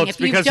thing. Well, it's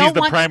because he's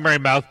the primary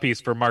mouthpiece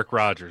for Mark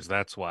Rogers.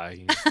 That's why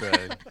he's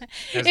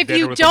has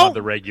dinner with him on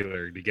the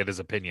regular to get his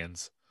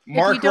opinions.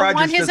 Mark Rogers don't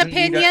want his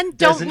opinion,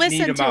 don't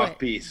listen to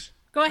it.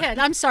 Go ahead.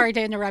 I'm sorry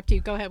to interrupt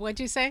you. Go ahead.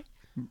 What'd you say?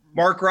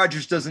 Mark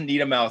Rogers doesn't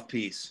need a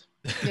mouthpiece.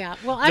 Yeah,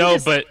 well,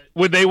 but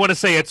when they want to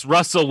say it's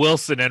Russell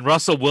Wilson and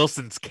Russell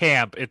Wilson's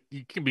camp,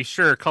 you can be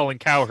sure Colin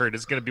Cowherd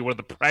is going to be one of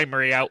the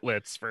primary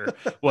outlets for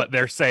what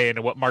they're saying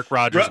and what Mark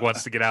Rogers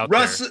wants to get out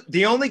there.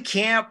 The only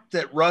camp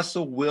that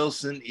Russell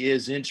Wilson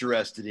is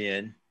interested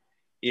in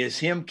is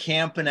him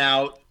camping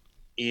out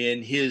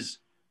in his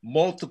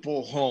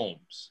multiple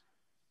homes.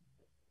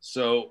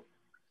 So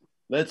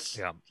let's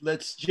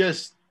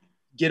just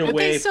get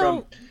away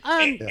from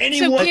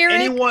anyone. So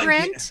Garrett,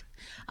 Brent.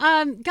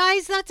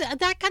 Guys,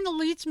 that kind of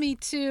leads me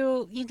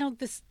to,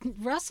 this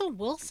Russell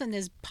Wilson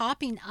is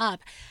popping up.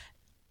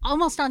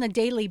 almost on a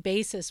daily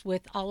basis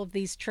with all of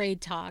these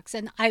trade talks.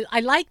 And I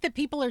like that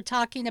people are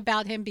talking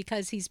about him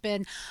because he's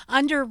been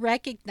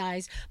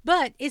under-recognized.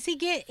 But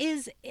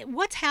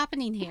what's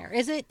happening here?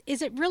 Is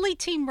it really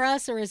Team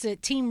Russ or is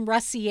it Team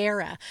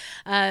Russiera?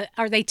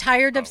 Are they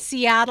tired of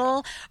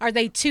Seattle? Are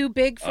they too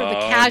big for the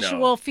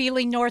casual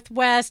feeling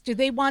Northwest? Do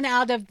they want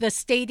out of the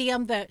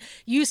stadium that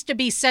used to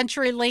be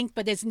CenturyLink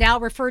but is now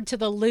referred to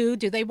the Lou?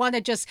 Do they want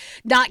to just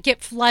not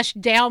get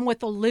flushed down with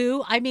the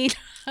Lou? I mean...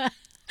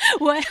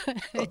 what's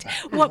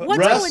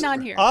going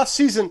on here?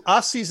 Off-season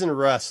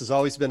Russ has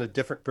always been a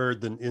different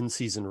bird than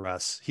in-season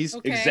Russ. He's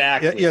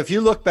exactly. Yeah, if you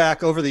look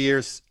back over the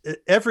years,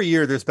 every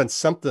year there's been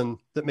something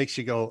that makes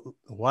you go,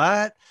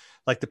 "What?"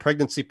 Like the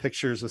pregnancy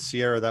pictures with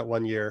Sierra that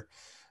one year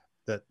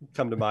that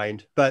come to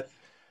mind. But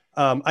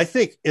I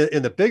think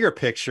in the bigger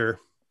picture,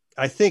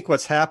 I think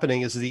what's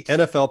happening is the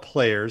NFL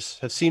players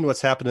have seen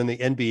what's happened in the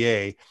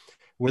NBA,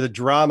 where the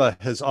drama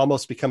has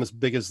almost become as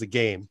big as the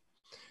game,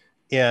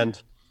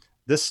 and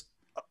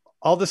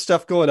all this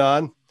stuff going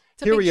on.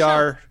 Here we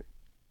are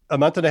a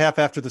month and a half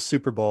after the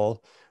Super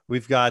Bowl.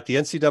 We've got the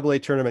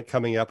NCAA tournament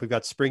coming up. We've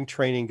got spring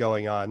training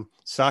going on.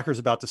 Soccer's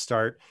about to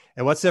start.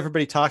 And what's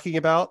everybody talking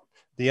about?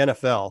 The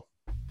NFL.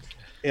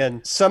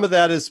 And some of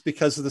that is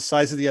because of the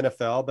size of the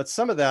NFL, but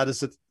some of that is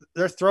that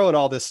they're throwing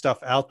all this stuff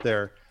out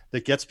there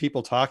that gets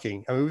people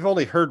talking. I mean, we've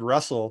only heard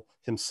Russell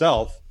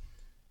himself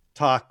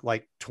talk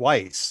like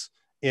twice,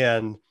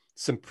 and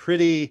some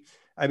pretty...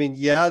 I mean,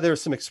 yeah,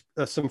 there's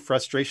some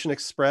frustration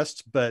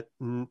expressed, but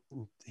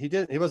he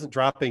wasn't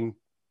dropping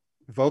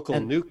vocal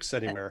nukes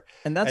anywhere.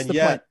 And that's the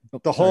yet,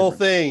 point. The whole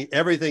thing,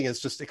 everything has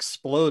just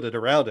exploded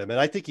around him. And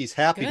I think he's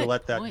happy to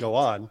let that go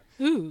on.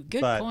 Ooh,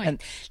 good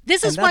point.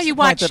 This is why you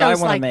watch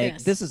shows like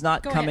this. This is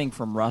not coming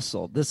from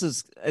Russell.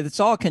 It's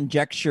all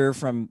conjecture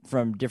from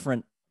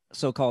different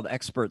so-called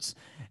experts.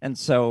 And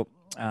so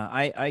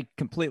I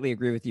completely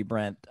agree with you,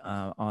 Brent,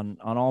 on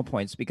all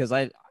points, because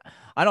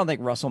I don't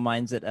think Russell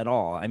minds it at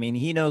all. I mean,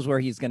 he knows where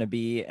he's going to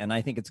be, and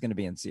I think it's going to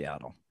be in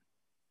Seattle.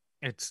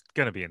 It's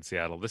going to be in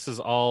Seattle. This is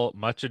all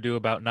much ado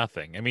about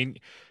nothing. I mean,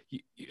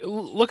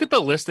 look at the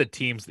list of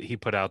teams that he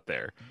put out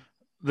there.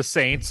 The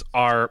Saints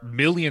are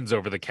millions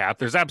over the cap.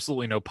 There's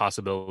absolutely no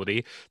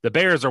possibility. The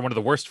Bears are one of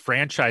the worst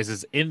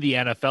franchises in the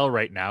NFL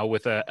right now,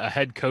 with a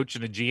head coach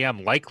and a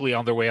GM likely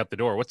on their way out the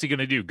door. What's he going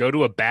to do? Go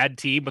to a bad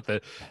team with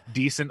a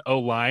decent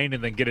O-line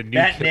and then get a new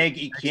Matt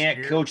Nagy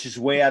can't coach his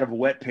way out of a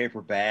wet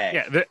paper bag.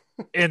 Yeah,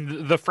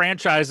 and the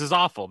franchise is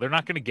awful. They're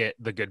not going to get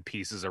the good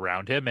pieces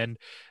around him. And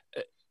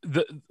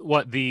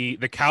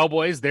the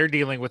Cowboys, they're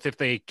dealing with if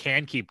they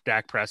can keep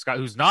Dak Prescott,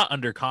 who's not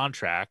under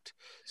contract.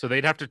 So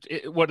they'd have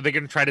to, what are they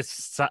going to try to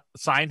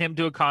sign him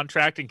to a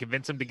contract and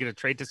convince him to get a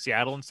trade to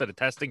Seattle instead of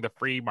testing the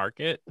free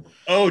market?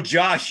 Oh,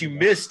 Josh, you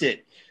missed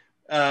it.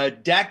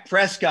 Dak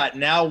Prescott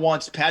now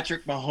wants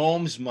Patrick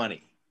Mahomes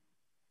money.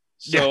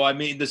 So, I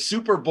mean, the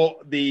Super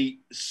Bowl, the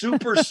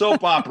super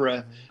soap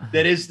opera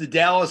that is the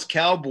Dallas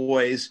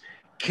Cowboys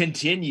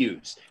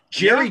continues.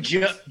 Jerry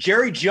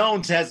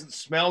Jones hasn't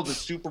smelled a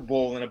Super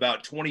Bowl in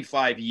about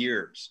 25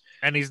 years.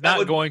 And he's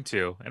not going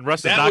to. And Russ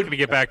is not going to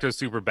get back to a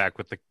Super Bowl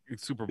with the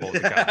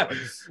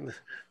Cowboys.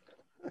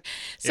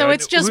 So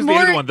it's just who's more.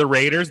 The other one? The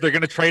Raiders. They're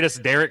going to trade us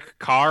Derek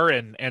Carr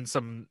and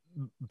some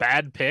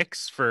bad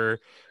picks for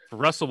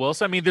Russell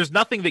Wilson. I mean, there's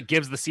nothing that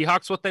gives the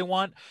Seahawks what they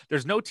want.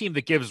 There's no team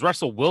that gives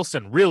Russell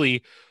Wilson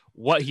really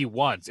what he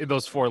wants in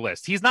those four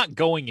lists. He's not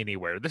going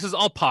anywhere. This is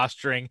all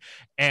posturing,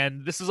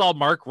 and this is all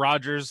Mark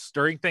Rodgers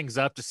stirring things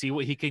up to see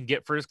what he can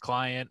get for his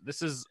client.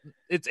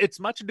 It's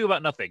much ado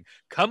about nothing.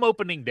 Come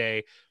opening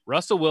day,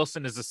 Russell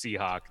Wilson is a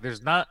Seahawk.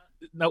 There's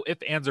no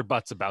ifs, ands, or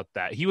buts about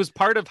that. He was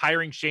part of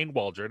hiring Shane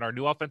Waldron, our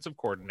new offensive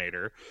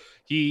coordinator.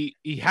 He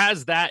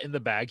has that in the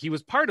bag. He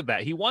was part of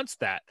that. He wants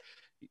that.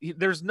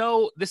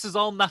 This is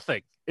all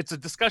nothing. It's a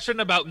discussion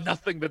about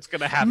nothing that's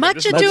going to happen.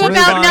 Much ado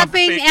about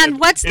nothing. And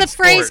what's the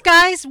phrase,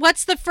 guys?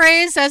 What's the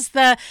phrase as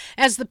the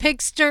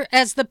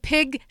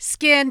pig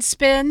skin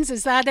spins?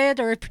 Is that it,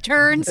 or it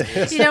turns?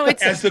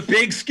 It's as the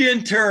pig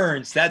skin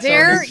turns. That's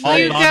there you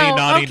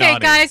go. Okay,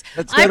 guys.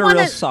 Let's go to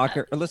real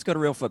soccer. Let's go to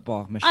real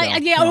football,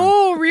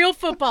 Michelle. Real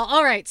football.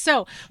 All right.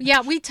 So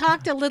we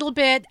talked a little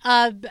bit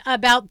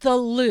about the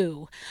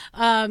Lou,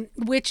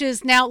 which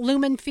is now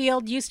Lumen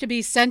Field. Used to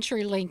be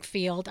CenturyLink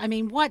Field. I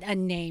mean, what a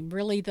name,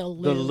 really, the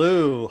Lou. The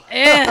Lou. I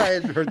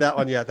hadn't heard that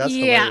one yet. That's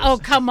hilarious. Oh,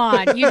 come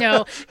on.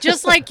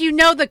 Just like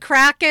the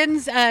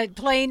Krakens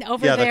playing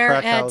over there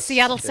at House.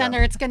 Seattle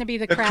Center, it's going to be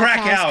the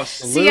Crack House.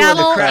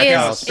 Seattle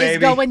is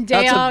going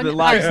down. That's a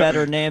lot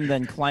better name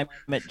than Climate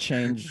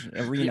Change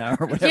Arena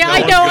or whatever. Yeah,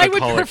 I know. I would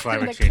call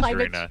prefer it the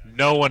Climate Arena.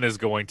 No one is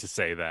going to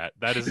say that.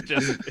 That is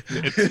just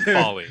it's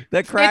folly.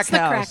 The Crack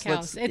House.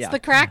 It's the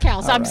Crack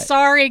House. I'm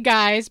sorry,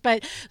 guys,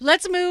 but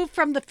let's move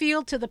from the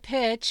field to the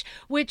pitch,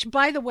 which,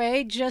 by the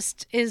way,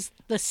 just is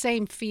the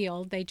same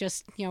field. They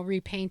just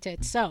repaint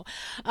it. So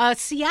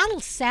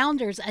Seattle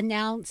Sounders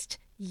announced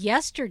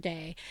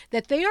yesterday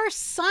that they are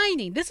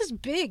signing. This is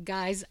big,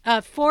 guys.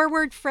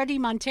 Forward Freddie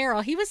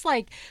Montero. He was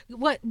like,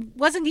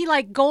 wasn't he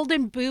like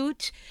Golden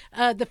Boot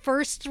the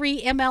first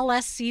 3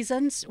 MLS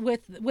seasons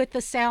with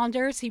the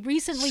Sounders? He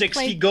recently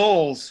 60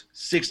 goals.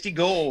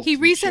 He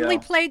recently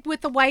played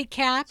with the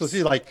Whitecaps. So is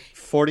he like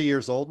 40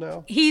 years old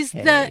now? He's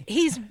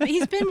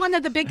been one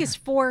of the biggest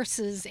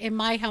forces, in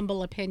my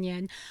humble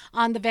opinion,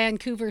 on the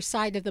Vancouver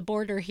side of the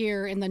border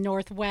here in the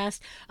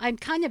Northwest. I'm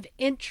kind of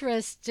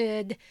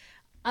interested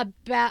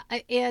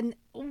in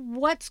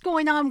what's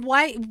going on,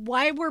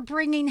 why we're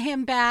bringing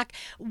him back.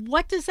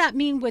 What does that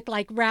mean with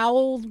like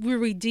Raul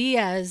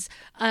Ruidiaz?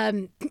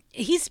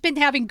 He's been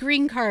having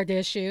green card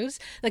issues.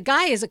 The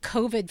guy is a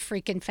COVID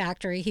freaking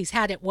factory. He's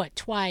had it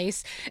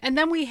twice. And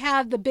then we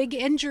have the big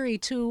injury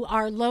to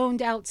our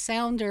loaned out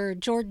Sounder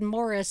Jordan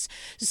Morris.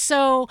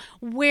 So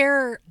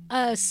where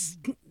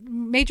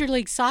Major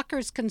League Soccer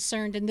is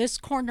concerned in this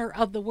corner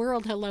of the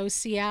world, hello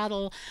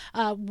Seattle,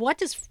 what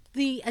does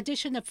the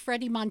addition of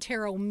Freddie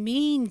Montero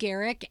mean,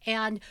 Garrick,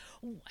 and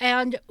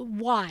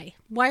why?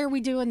 Why are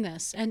we doing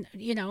this? And,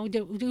 you know,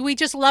 do we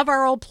just love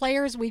our old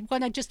players? We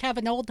want to just have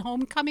an old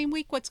homecoming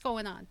week? What's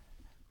going on?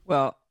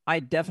 Well,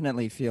 I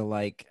definitely feel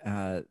like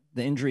the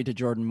injury to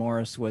Jordan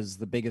Morris was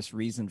the biggest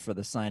reason for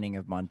the signing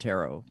of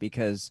Montero,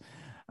 because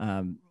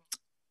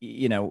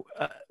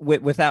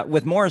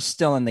with Morris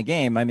still in the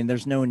game, I mean,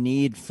 there's no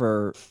need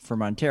for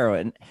Montero.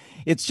 And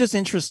it's just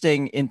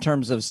interesting in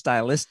terms of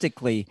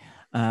stylistically.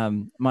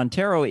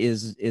 Montero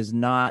is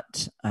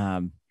not,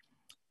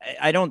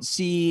 I don't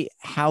see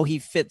how he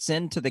fits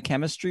into the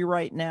chemistry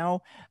right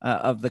now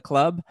of the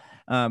club.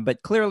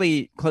 But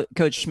clearly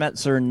Coach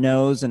Schmetzer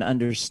knows and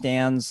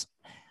understands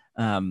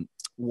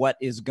what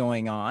is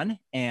going on,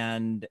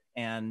 and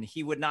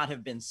he would not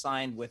have been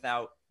signed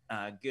without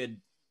good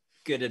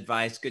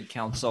advice, good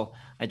counsel.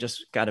 I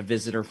just got a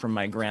visitor from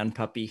my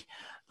grandpuppy.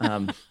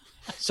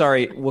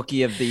 Sorry,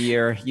 Wookiee of the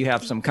Year. You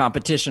have some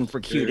competition for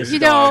cutest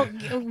dog.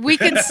 We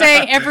can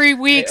say every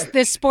week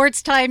this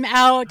Sports Time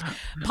Out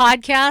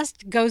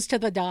podcast goes to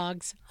the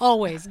dogs.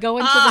 Always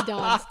going to the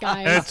dogs,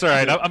 guys. That's all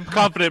right. I'm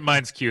confident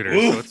mine's cuter,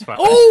 so it's fine.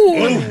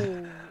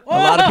 Oh! A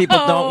lot of people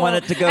don't want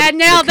it to go. And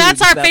now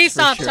that's our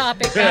face-off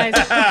topic, guys.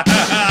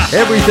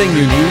 Everything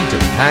you need to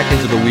pack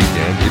into the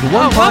weekend in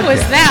one podcast. What was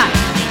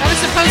that? That was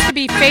supposed to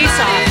be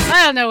face-off.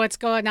 I don't know what's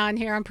going on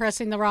here. I'm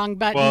pressing the wrong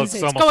buttons.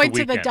 Well, it's going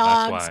to the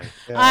dogs.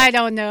 Yeah. I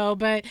don't know,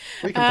 but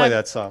we can play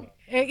that song.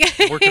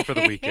 Working for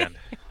the weekend.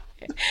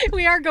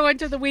 We are going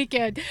to the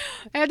weekend.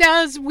 And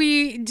as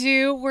we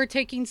do, we're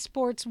taking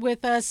sports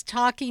with us,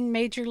 talking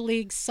Major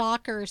League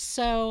Soccer.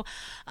 So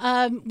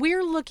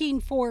we're looking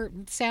for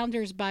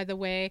Sounders, by the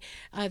way,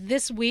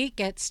 this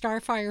week at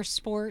Starfire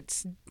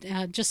Sports,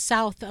 just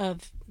south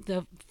of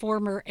the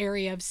former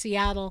area of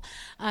Seattle.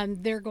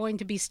 They're going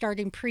to be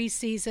starting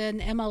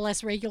preseason.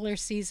 MLS regular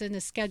season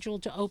is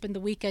scheduled to open the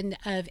weekend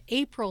of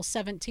April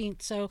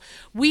 17th. So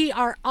we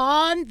are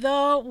on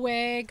the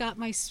way. Got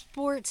my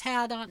sports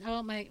hat on.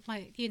 Oh, my,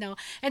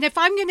 and if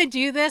I'm going to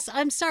do this,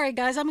 I'm sorry,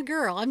 guys, I'm a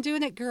girl. I'm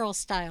doing it girl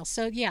style.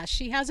 So yeah,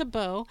 she has a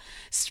bow,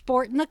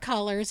 sporting the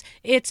colors.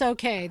 It's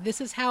okay.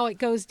 This is how it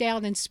goes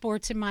down in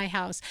sports in my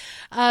house.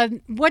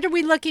 What are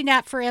we looking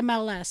at for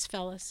MLS,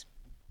 fellas?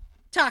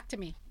 Talk to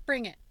me.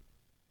 Bring it.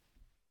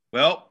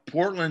 Well,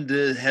 Portland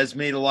has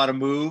made a lot of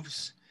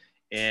moves,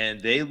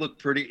 and they look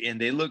pretty, and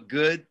they look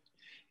good.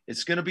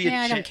 It's going to be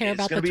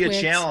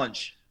a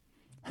challenge.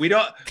 We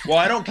don't. Well,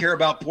 I don't care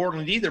about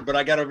Portland either, but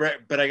I got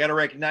to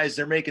recognize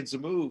they're making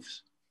some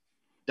moves.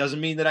 Doesn't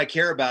mean that I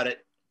care about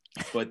it,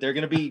 but they're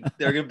going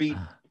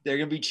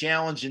to be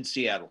challenged in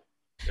Seattle.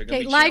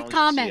 Okay, live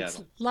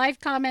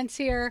comments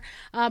here.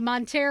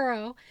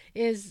 Montero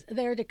is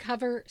there to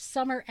cover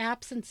summer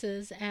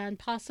absences and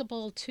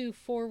possible 2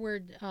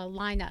 forward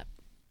lineup.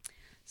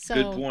 So,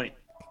 good point.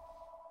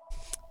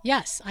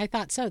 Yes, I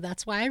thought so.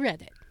 That's why I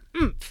read it.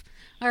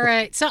 All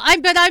right. So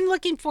I'm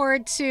looking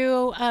forward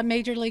to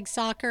Major League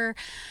Soccer.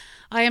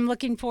 I am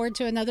looking forward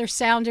to another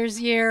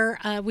Sounders year.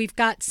 We've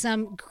got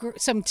some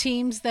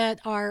teams that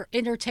are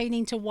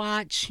entertaining to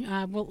watch.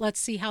 Well,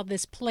 let's see how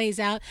this plays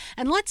out,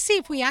 and let's see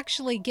if we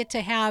actually get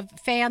to have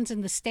fans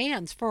in the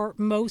stands for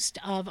most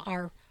of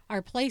our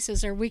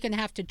places. Are we going to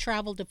have to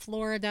travel to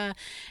Florida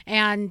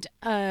and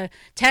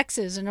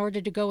Texas in order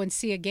to go and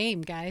see a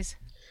game, guys?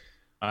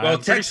 Well,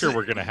 I'm pretty sure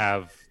we're going to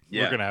have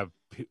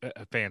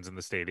fans in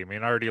the stadium. I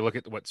mean, already look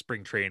at what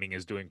spring training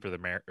is doing for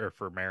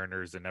for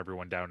Mariners and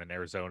everyone down in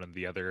Arizona and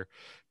the other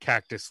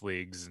cactus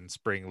leagues and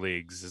spring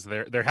leagues. Is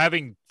they're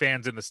having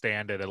fans in the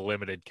stand at a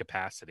limited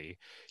capacity,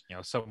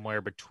 somewhere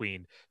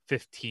between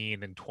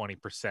 15 and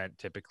 20%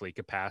 typically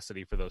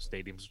capacity for those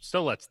stadiums.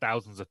 Still lets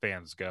thousands of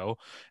fans go,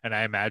 and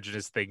I imagine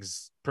as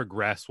things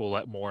progress, we'll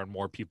let more and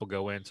more people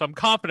go in. So I'm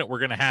confident we're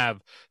going to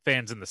have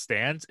fans in the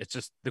stands. It's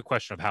just the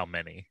question of how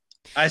many.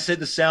 I said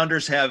the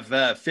Sounders have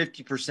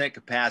 50%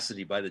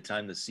 capacity by the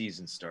time the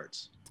season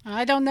starts.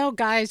 I don't know,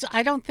 guys.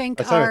 I don't think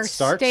That's how it our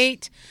starts?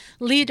 state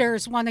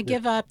leaders want to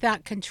give up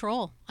that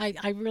control.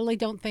 I really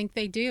don't think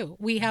they do.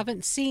 We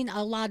haven't seen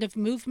a lot of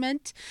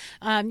movement.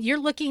 You're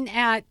looking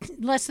at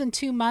less than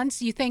 2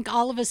 months. You think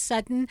all of a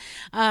sudden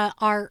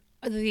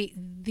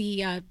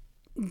the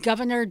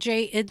Governor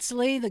Jay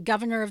Inslee, the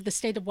governor of the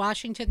state of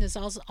Washington, is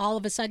all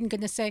of a sudden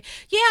going to say,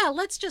 yeah,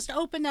 let's just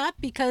open up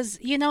because,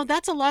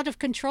 that's a lot of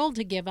control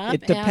to give up.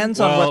 It depends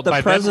on what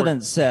the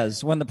president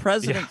says. When the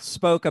president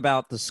spoke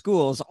about the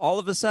schools, all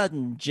of a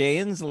sudden, Jay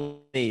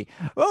Inslee,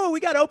 we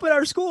got to open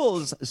our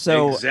schools.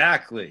 So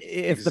exactly.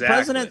 If the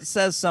president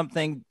says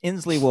something,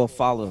 Inslee will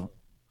follow.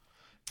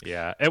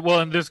 Yeah.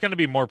 And there's going to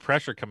be more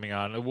pressure coming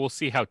on. We'll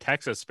see how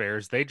Texas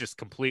fares. They just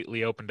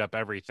completely opened up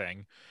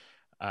everything.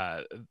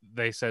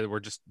 They said we're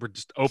just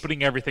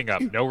opening everything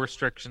up, no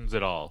restrictions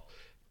at all,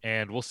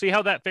 and we'll see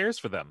how that fares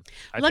for them.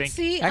 Let's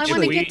see. Actually, I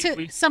want to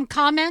get to some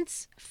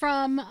comments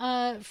from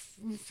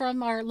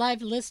our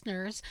live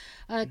listeners.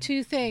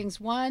 2 things.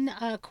 One,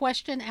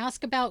 question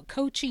asked about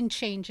coaching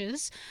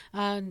changes.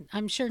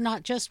 I'm sure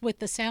not just with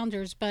the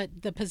Sounders,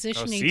 but the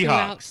positioning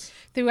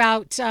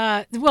throughout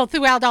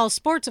all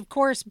sports, of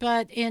course,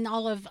 but in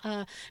all of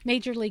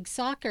Major League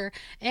Soccer.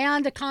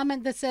 And a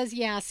comment that says,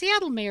 "Yeah,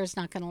 Seattle Mayor's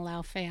not going to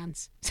allow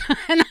fans."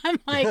 And I'm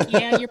like,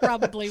 "Yeah, you're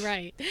probably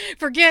right.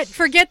 Forget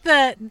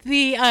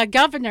the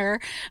governor.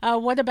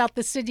 What about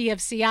the city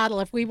of Seattle?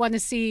 If we want to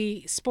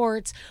see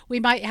sports, we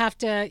might have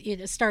to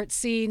start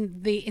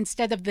seeing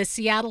instead of the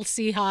Seattle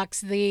Seahawks,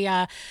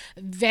 the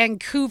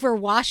Vancouver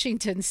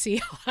Washington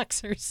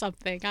Seahawks or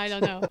something. I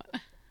don't know."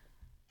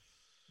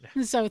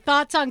 So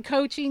thoughts on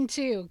coaching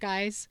too,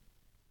 guys?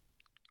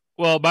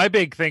 Well, my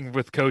big thing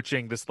with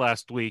coaching this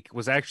last week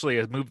was actually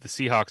a move the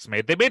Seahawks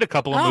made. They made a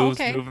couple of moves,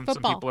 moving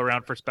some people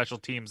around for special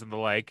teams and the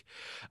like.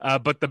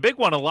 But the big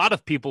one a lot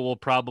of people will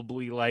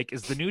probably like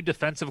is the new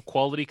defensive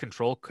quality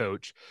control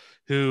coach,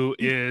 who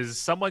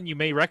is someone you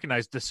may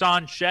recognize.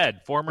 Deshaun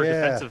Shedd, former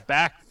defensive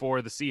back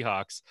for the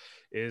Seahawks,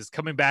 is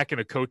coming back in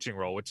a coaching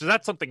role,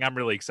 that's something I'm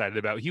really excited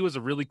about. He was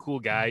a really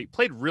cool guy,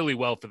 played really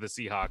well for the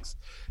Seahawks,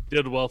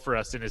 did well for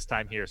us in his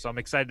time here. So I'm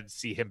excited to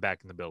see him back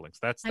in the building. So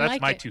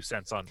that's my 2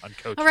 cents on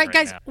coaching. All right,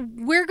 guys, now.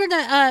 We're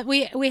gonna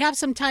we have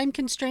some time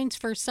constraints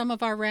for some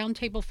of our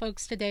roundtable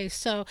folks today.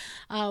 So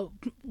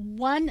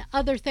one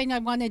other thing I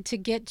wanted to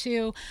get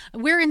to,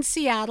 we're in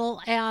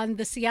Seattle, and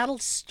the Seattle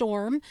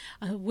Storm,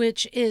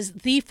 which is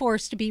the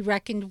force to be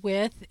reckoned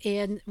with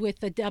with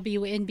the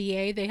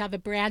WNBA. They have a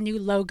brand new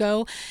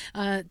logo.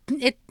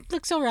 It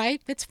looks all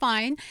right. It's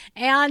fine.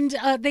 And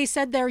they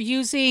said they're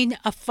using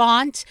a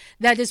font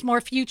that is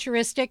more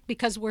futuristic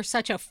because we're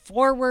such a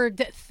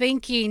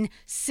forward-thinking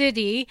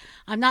city.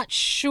 I'm not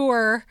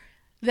sure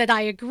that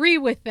I agree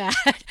with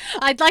that.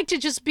 I'd like to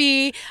just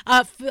be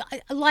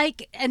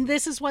and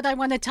this is what I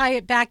want to tie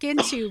it back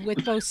into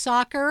with both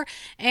soccer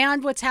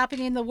and what's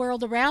happening in the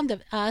world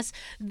around us.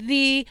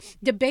 The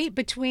debate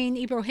between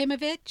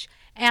Ibrahimovic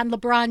and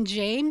LeBron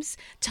James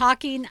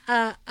talking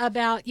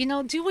about,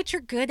 do what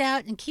you're good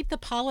at and keep the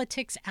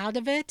politics out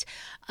of it.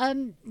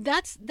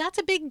 That's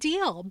a big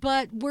deal,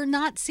 but we're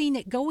not seeing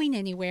it going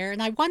anywhere.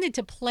 And I wanted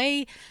to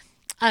play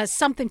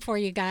something for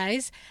you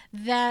guys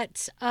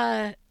that,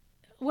 I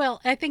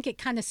think it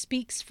kind of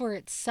speaks for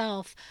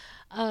itself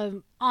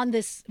on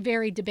this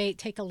very debate.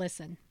 Take a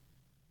listen.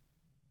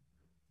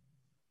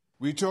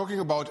 We're talking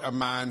about a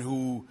man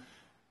who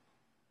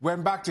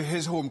went back to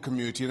his home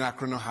community in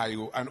Akron,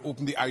 Ohio, and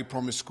opened the I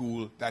Promise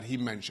School that he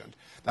mentioned,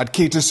 that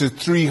caters to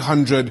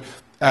 300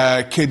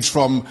 kids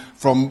from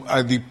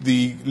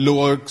the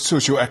lower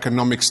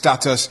socioeconomic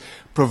status,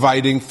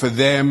 providing for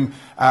them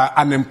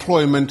an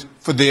employment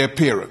for their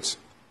parents.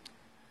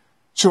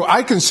 So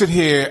I can sit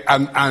here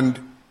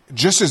and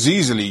just as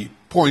easily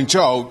point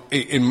out,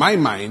 in my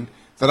mind,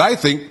 that I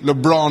think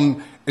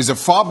LeBron is a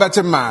far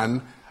better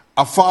man,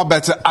 a far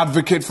better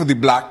advocate for the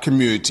black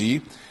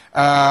community,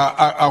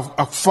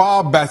 a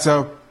far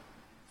better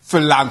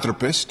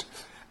philanthropist,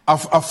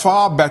 a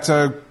far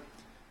better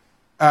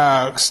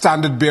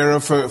standard bearer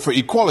for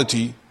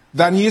equality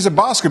than he is a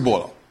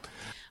basketballer.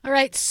 All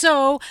right,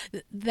 so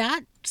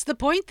that's the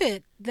point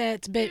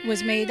that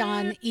was made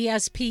on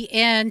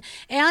ESPN.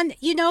 And,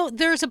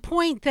 there's a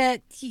point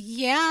that,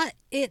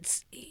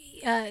 it's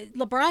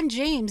LeBron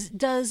James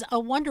does a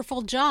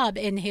wonderful job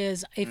in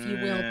his, if you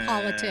will,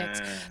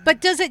 politics.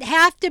 But does it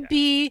have to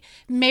be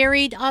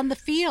married on the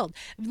field?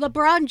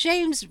 LeBron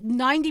James,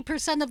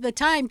 90% of the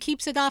time,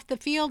 keeps it off the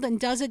field and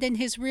does it in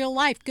his real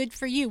life. Good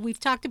for you. We've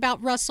talked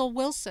about Russell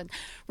Wilson.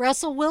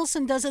 Russell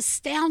Wilson does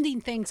astounding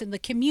things in the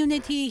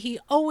community. He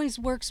always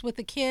works with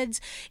the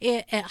kids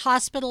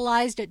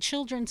hospitalized at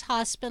Children's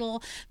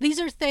Hospital. These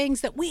are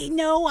things that we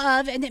know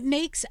of, and it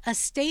makes a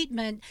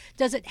statement.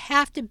 Does it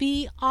have to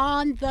be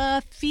on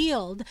the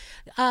field?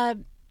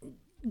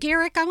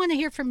 Garrick, I want to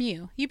hear from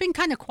you. You've been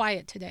kind of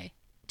quiet today.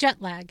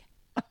 Jet lag.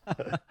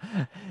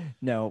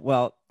 No,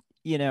 well,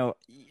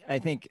 I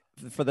think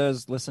for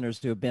those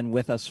listeners who have been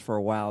with us for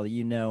a while,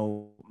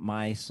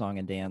 my song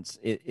and dance.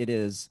 It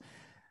is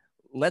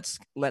let's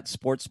let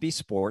sports be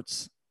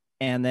sports,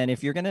 and then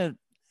if you're going to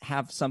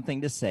have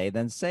something to say,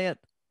 then say it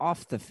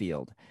off the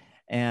field,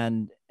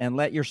 and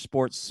let your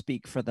sports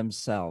speak for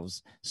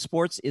themselves.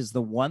 Sports is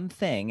the one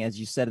thing, as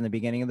you said in the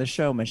beginning of the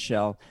show,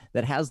 Michelle,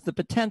 that has the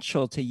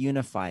potential to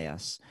unify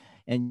us.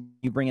 And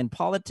you bring in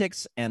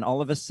politics, and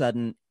all of a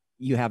sudden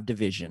you have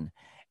division.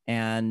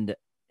 And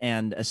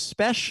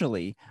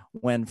especially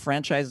when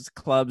franchise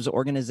clubs,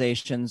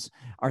 organizations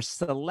are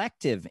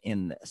selective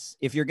in this.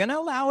 If you're going to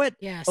allow it,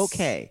 yes,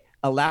 okay,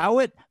 allow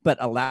it, but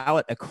allow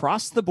it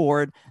across the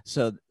board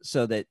so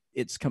that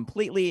it's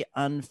completely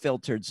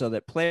unfiltered, so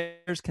that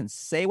players can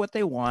say what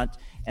they want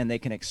and they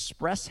can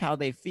express how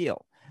they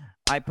feel.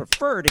 I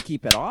prefer to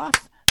keep it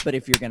off, but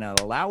if you're going to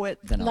allow it,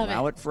 then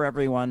allow it for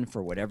everyone,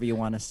 for whatever you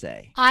want to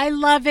say. I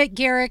love it,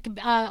 Garrick.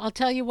 I'll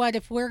tell you what,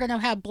 if we're going to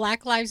have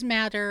Black Lives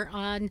Matter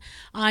on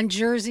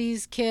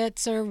jerseys,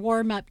 kits, or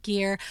warm-up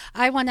gear,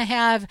 I want to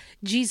have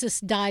Jesus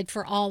died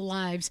for all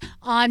lives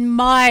on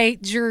my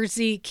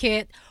jersey,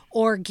 kit,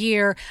 or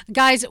gear.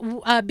 Guys,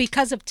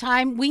 because of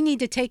time, we need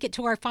to take it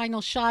to our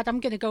final shot. I'm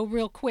going to go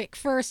real quick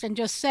first and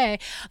just say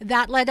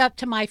that led up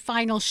to my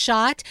final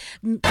shot.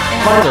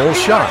 Final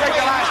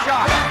shot.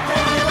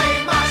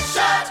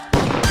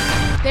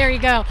 There you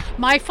go.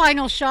 My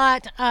final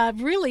shot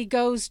really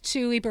goes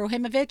to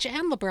Ibrahimovic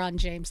and LeBron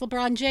James.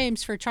 LeBron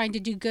James for trying to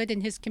do good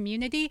in his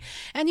community,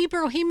 and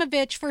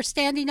Ibrahimovic for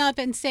standing up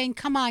and saying,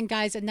 come on,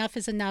 guys, enough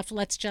is enough.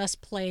 Let's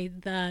just play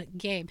the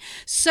game.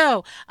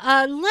 So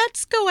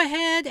let's go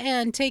ahead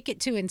and take it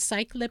to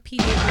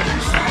Encyclopedia Rich.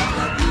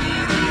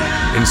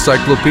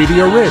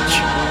 Encyclopedia Rich.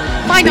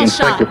 Final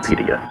shot.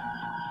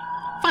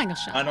 Encyclopedia. Final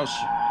shot. Final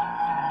shot.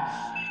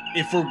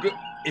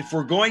 If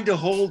we're going to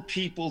hold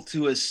people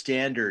to a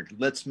standard,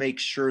 let's make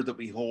sure that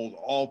we hold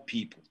all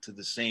people to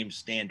the same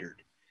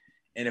standard.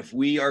 And if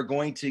we are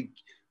going to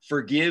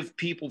forgive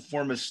people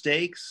for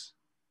mistakes,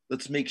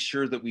 let's make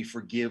sure that we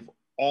forgive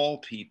all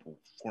people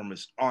for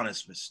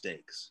honest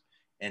mistakes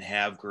and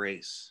have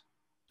grace.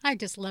 I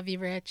just love you,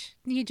 Rich.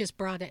 You just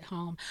brought it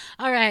home.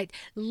 All right,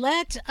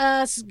 let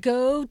us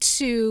go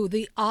to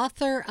the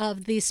author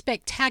of the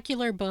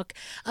spectacular book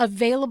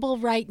available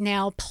right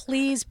now.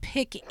 Please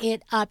pick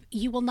it up.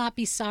 You will not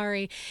be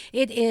sorry.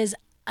 It is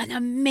an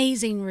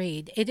amazing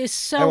read. It is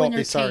so entertaining. I won't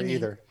be sorry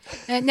either.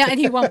 And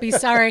he won't be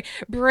sorry.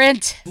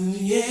 Brent.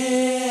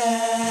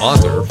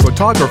 Author,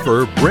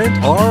 photographer,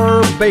 Brent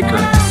R. Baker.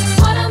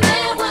 What a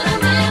man, what a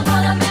man,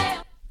 what a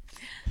man.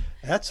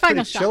 That's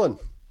pretty chilling.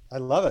 I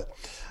love it.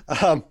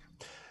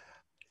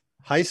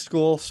 High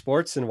school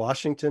sports in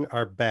Washington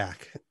are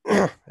back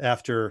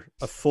after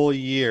a full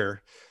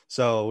year.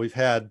 So we've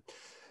had,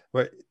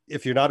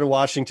 if you're not in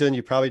Washington,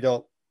 you probably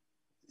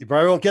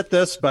won't get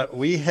this, but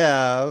we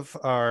have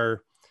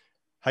our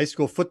high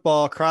school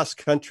football, cross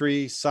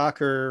country,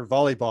 soccer,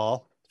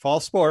 volleyball, fall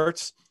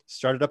sports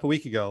started up a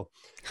week ago.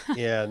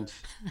 And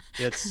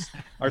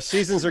our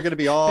seasons are going to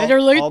be all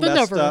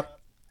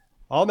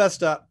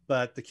messed up,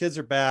 but the kids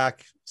are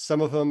back.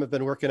 Some of them have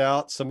been working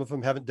out. Some of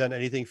them haven't done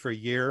anything for a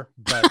year,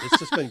 but it's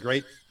just been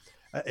great,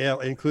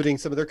 including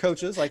some of their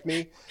coaches like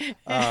me.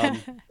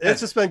 It's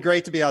just been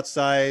great to be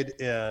outside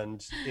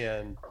and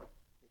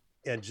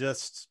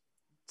just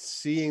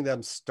seeing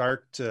them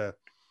start to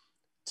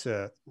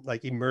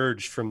like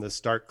emerge from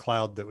this dark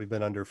cloud that we've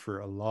been under for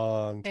a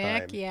long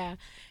time.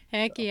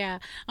 Heck yeah.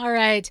 All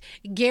right.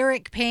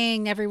 Garrick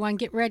Pang, everyone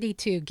get ready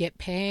to get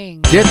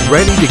panged. Get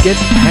ready to get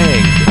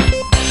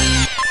panged.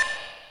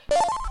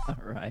 All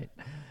right.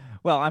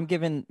 Well, I'm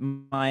giving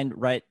mine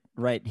right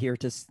here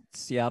to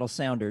Seattle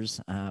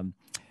Sounders.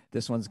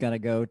 This one's going to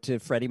go to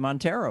Freddie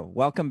Montero.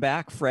 Welcome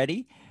back,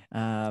 Freddie.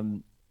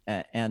 And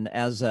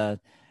as an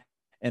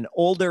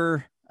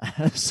older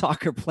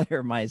soccer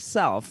player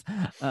myself,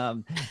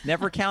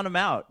 never count them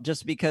out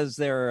just because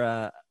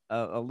they're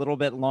a little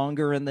bit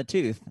longer in the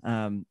tooth.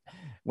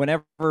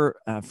 Whenever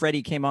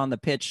Freddie came on the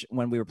pitch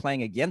when we were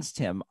playing against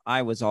him,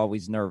 I was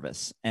always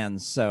nervous,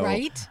 and so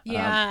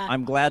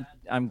I'm glad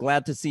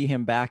to see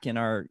him back in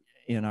our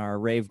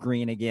Rave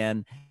Green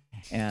again,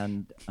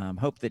 and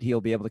hope that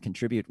he'll be able to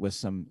contribute with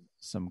some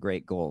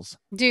great goals.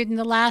 Dude, in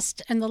the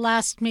last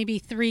maybe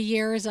 3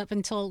 years up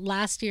until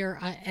last year,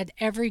 at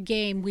every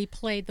game we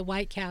played the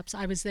Whitecaps,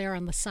 I was there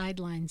on the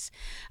sidelines.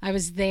 I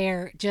was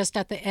there just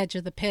at the edge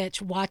of the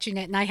pitch watching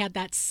it, and I had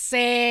that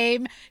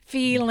same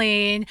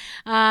feeling.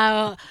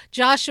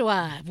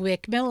 Joshua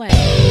McMillan.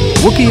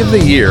 Wookie of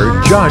the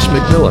Year, Josh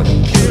McMillan.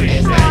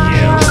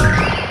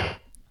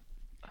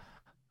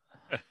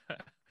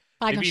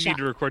 Maybe you need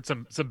to record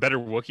some better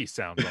Wookiee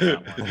sounds on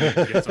that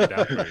one. Get some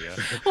down for you.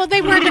 Well,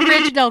 they weren't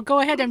original.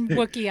 Go ahead and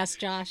Wookiee us,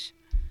 Josh.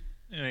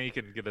 You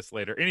can get us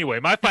later. Anyway,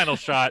 my final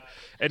shot.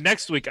 And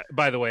next week,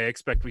 by the way, I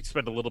expect we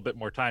spend a little bit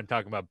more time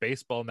talking about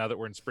baseball now that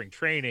we're in spring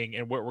training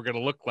and what we're going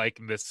to look like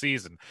in this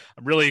season.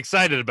 I'm really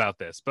excited about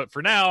this. But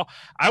for now,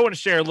 I want to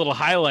share a little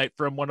highlight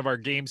from one of our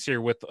games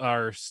here with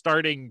our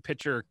starting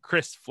pitcher,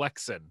 Chris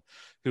Flexen,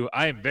 who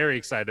I am very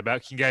excited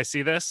about. Can you guys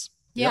see this?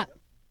 Yeah.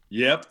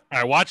 Yep.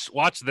 All right,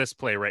 watch this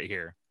play right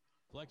here.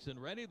 Flexen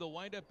ready, the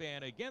windup,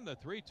 and again the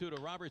 3-2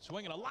 to Robert,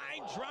 swinging a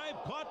line drive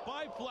caught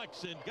by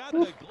Flexen. Got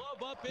the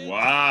glove up in.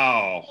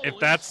 Wow. If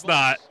that's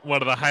not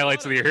one of the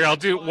highlights of the year, here, I'll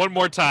do it one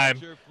more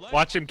time.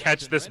 Watch him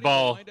catch this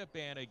ball. There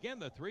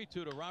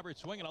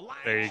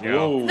you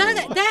go.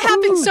 That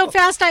happened so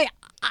fast,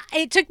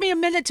 it took me a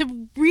minute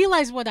to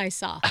realize what I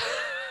saw.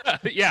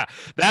 Yeah,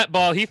 that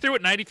ball, he threw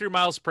it 93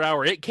 miles per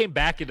hour. It came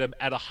back at him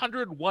at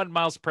 101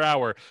 miles per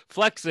hour.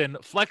 Flexing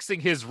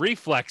his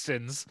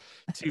reflexins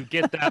to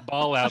get that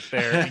ball out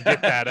there and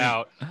get that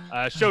out.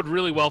 Showed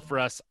really well for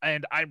us,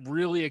 and I'm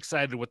really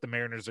excited what the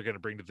Mariners are going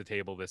to bring to the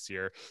table this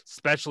year,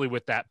 especially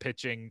with that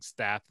pitching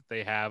staff that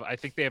they have. I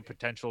think they have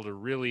potential to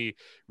really,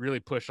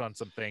 really push on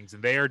some things,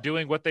 and they are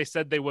doing what they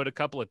said they would a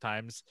couple of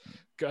times.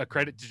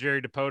 Credit to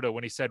Jerry Dipoto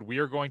when he said, we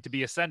are going to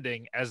be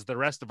ascending as the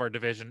rest of our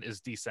division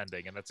is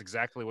descending, and that's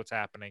exactly what's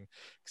happening.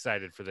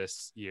 Excited for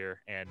this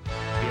year. And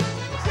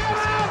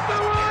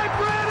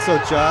so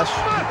Josh,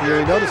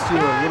 you noticed you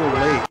were a little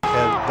late,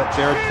 but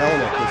Jared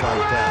Kelenic was on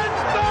deck.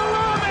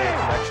 Is there a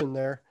connection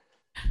there?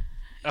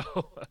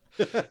 Oh,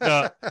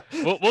 no.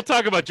 We'll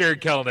talk about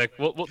Jared Kelenic.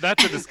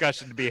 That's a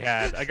discussion to be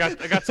had. I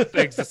got some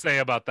things to say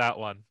about that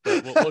one,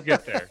 but we'll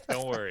get there.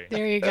 Don't worry.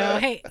 There you go.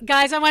 Hey,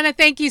 guys, I want to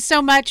thank you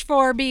so much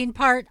for being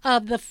part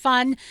of the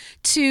fun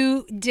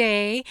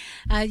today.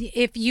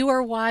 If you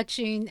are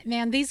watching,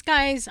 man, these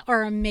guys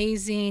are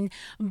amazing,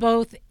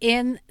 both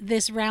in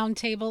this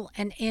roundtable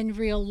and in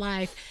real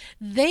life.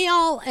 They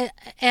all,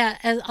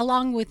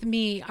 along with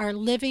me, are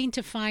living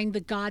to find the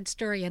God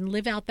story and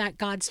live out that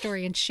God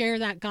story and share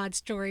that God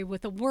story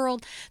with a world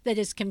that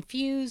is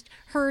confused,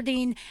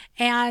 hurting,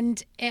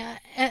 and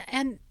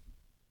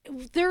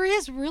there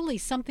is really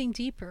something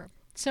deeper.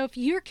 So if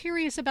you're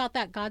curious about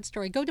that God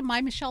story, go to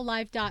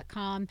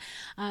mymichellelive.com,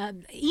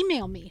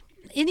 email me.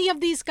 Any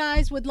of these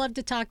guys would love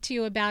to talk to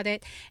you about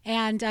it.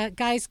 And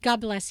guys,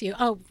 God bless you.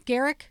 Oh,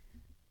 Garrick?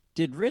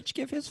 Did Rich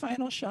give his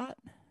final shot?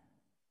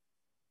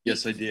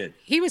 Yes, I did.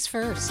 He was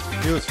first.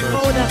 He was first.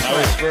 Oh, that's I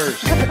was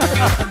first.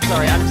 I'm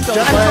sorry. I'm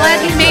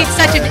glad he made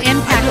such an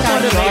impact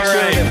on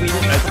you.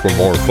 For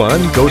more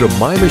fun, go to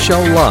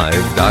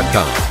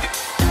mymichellelive.com.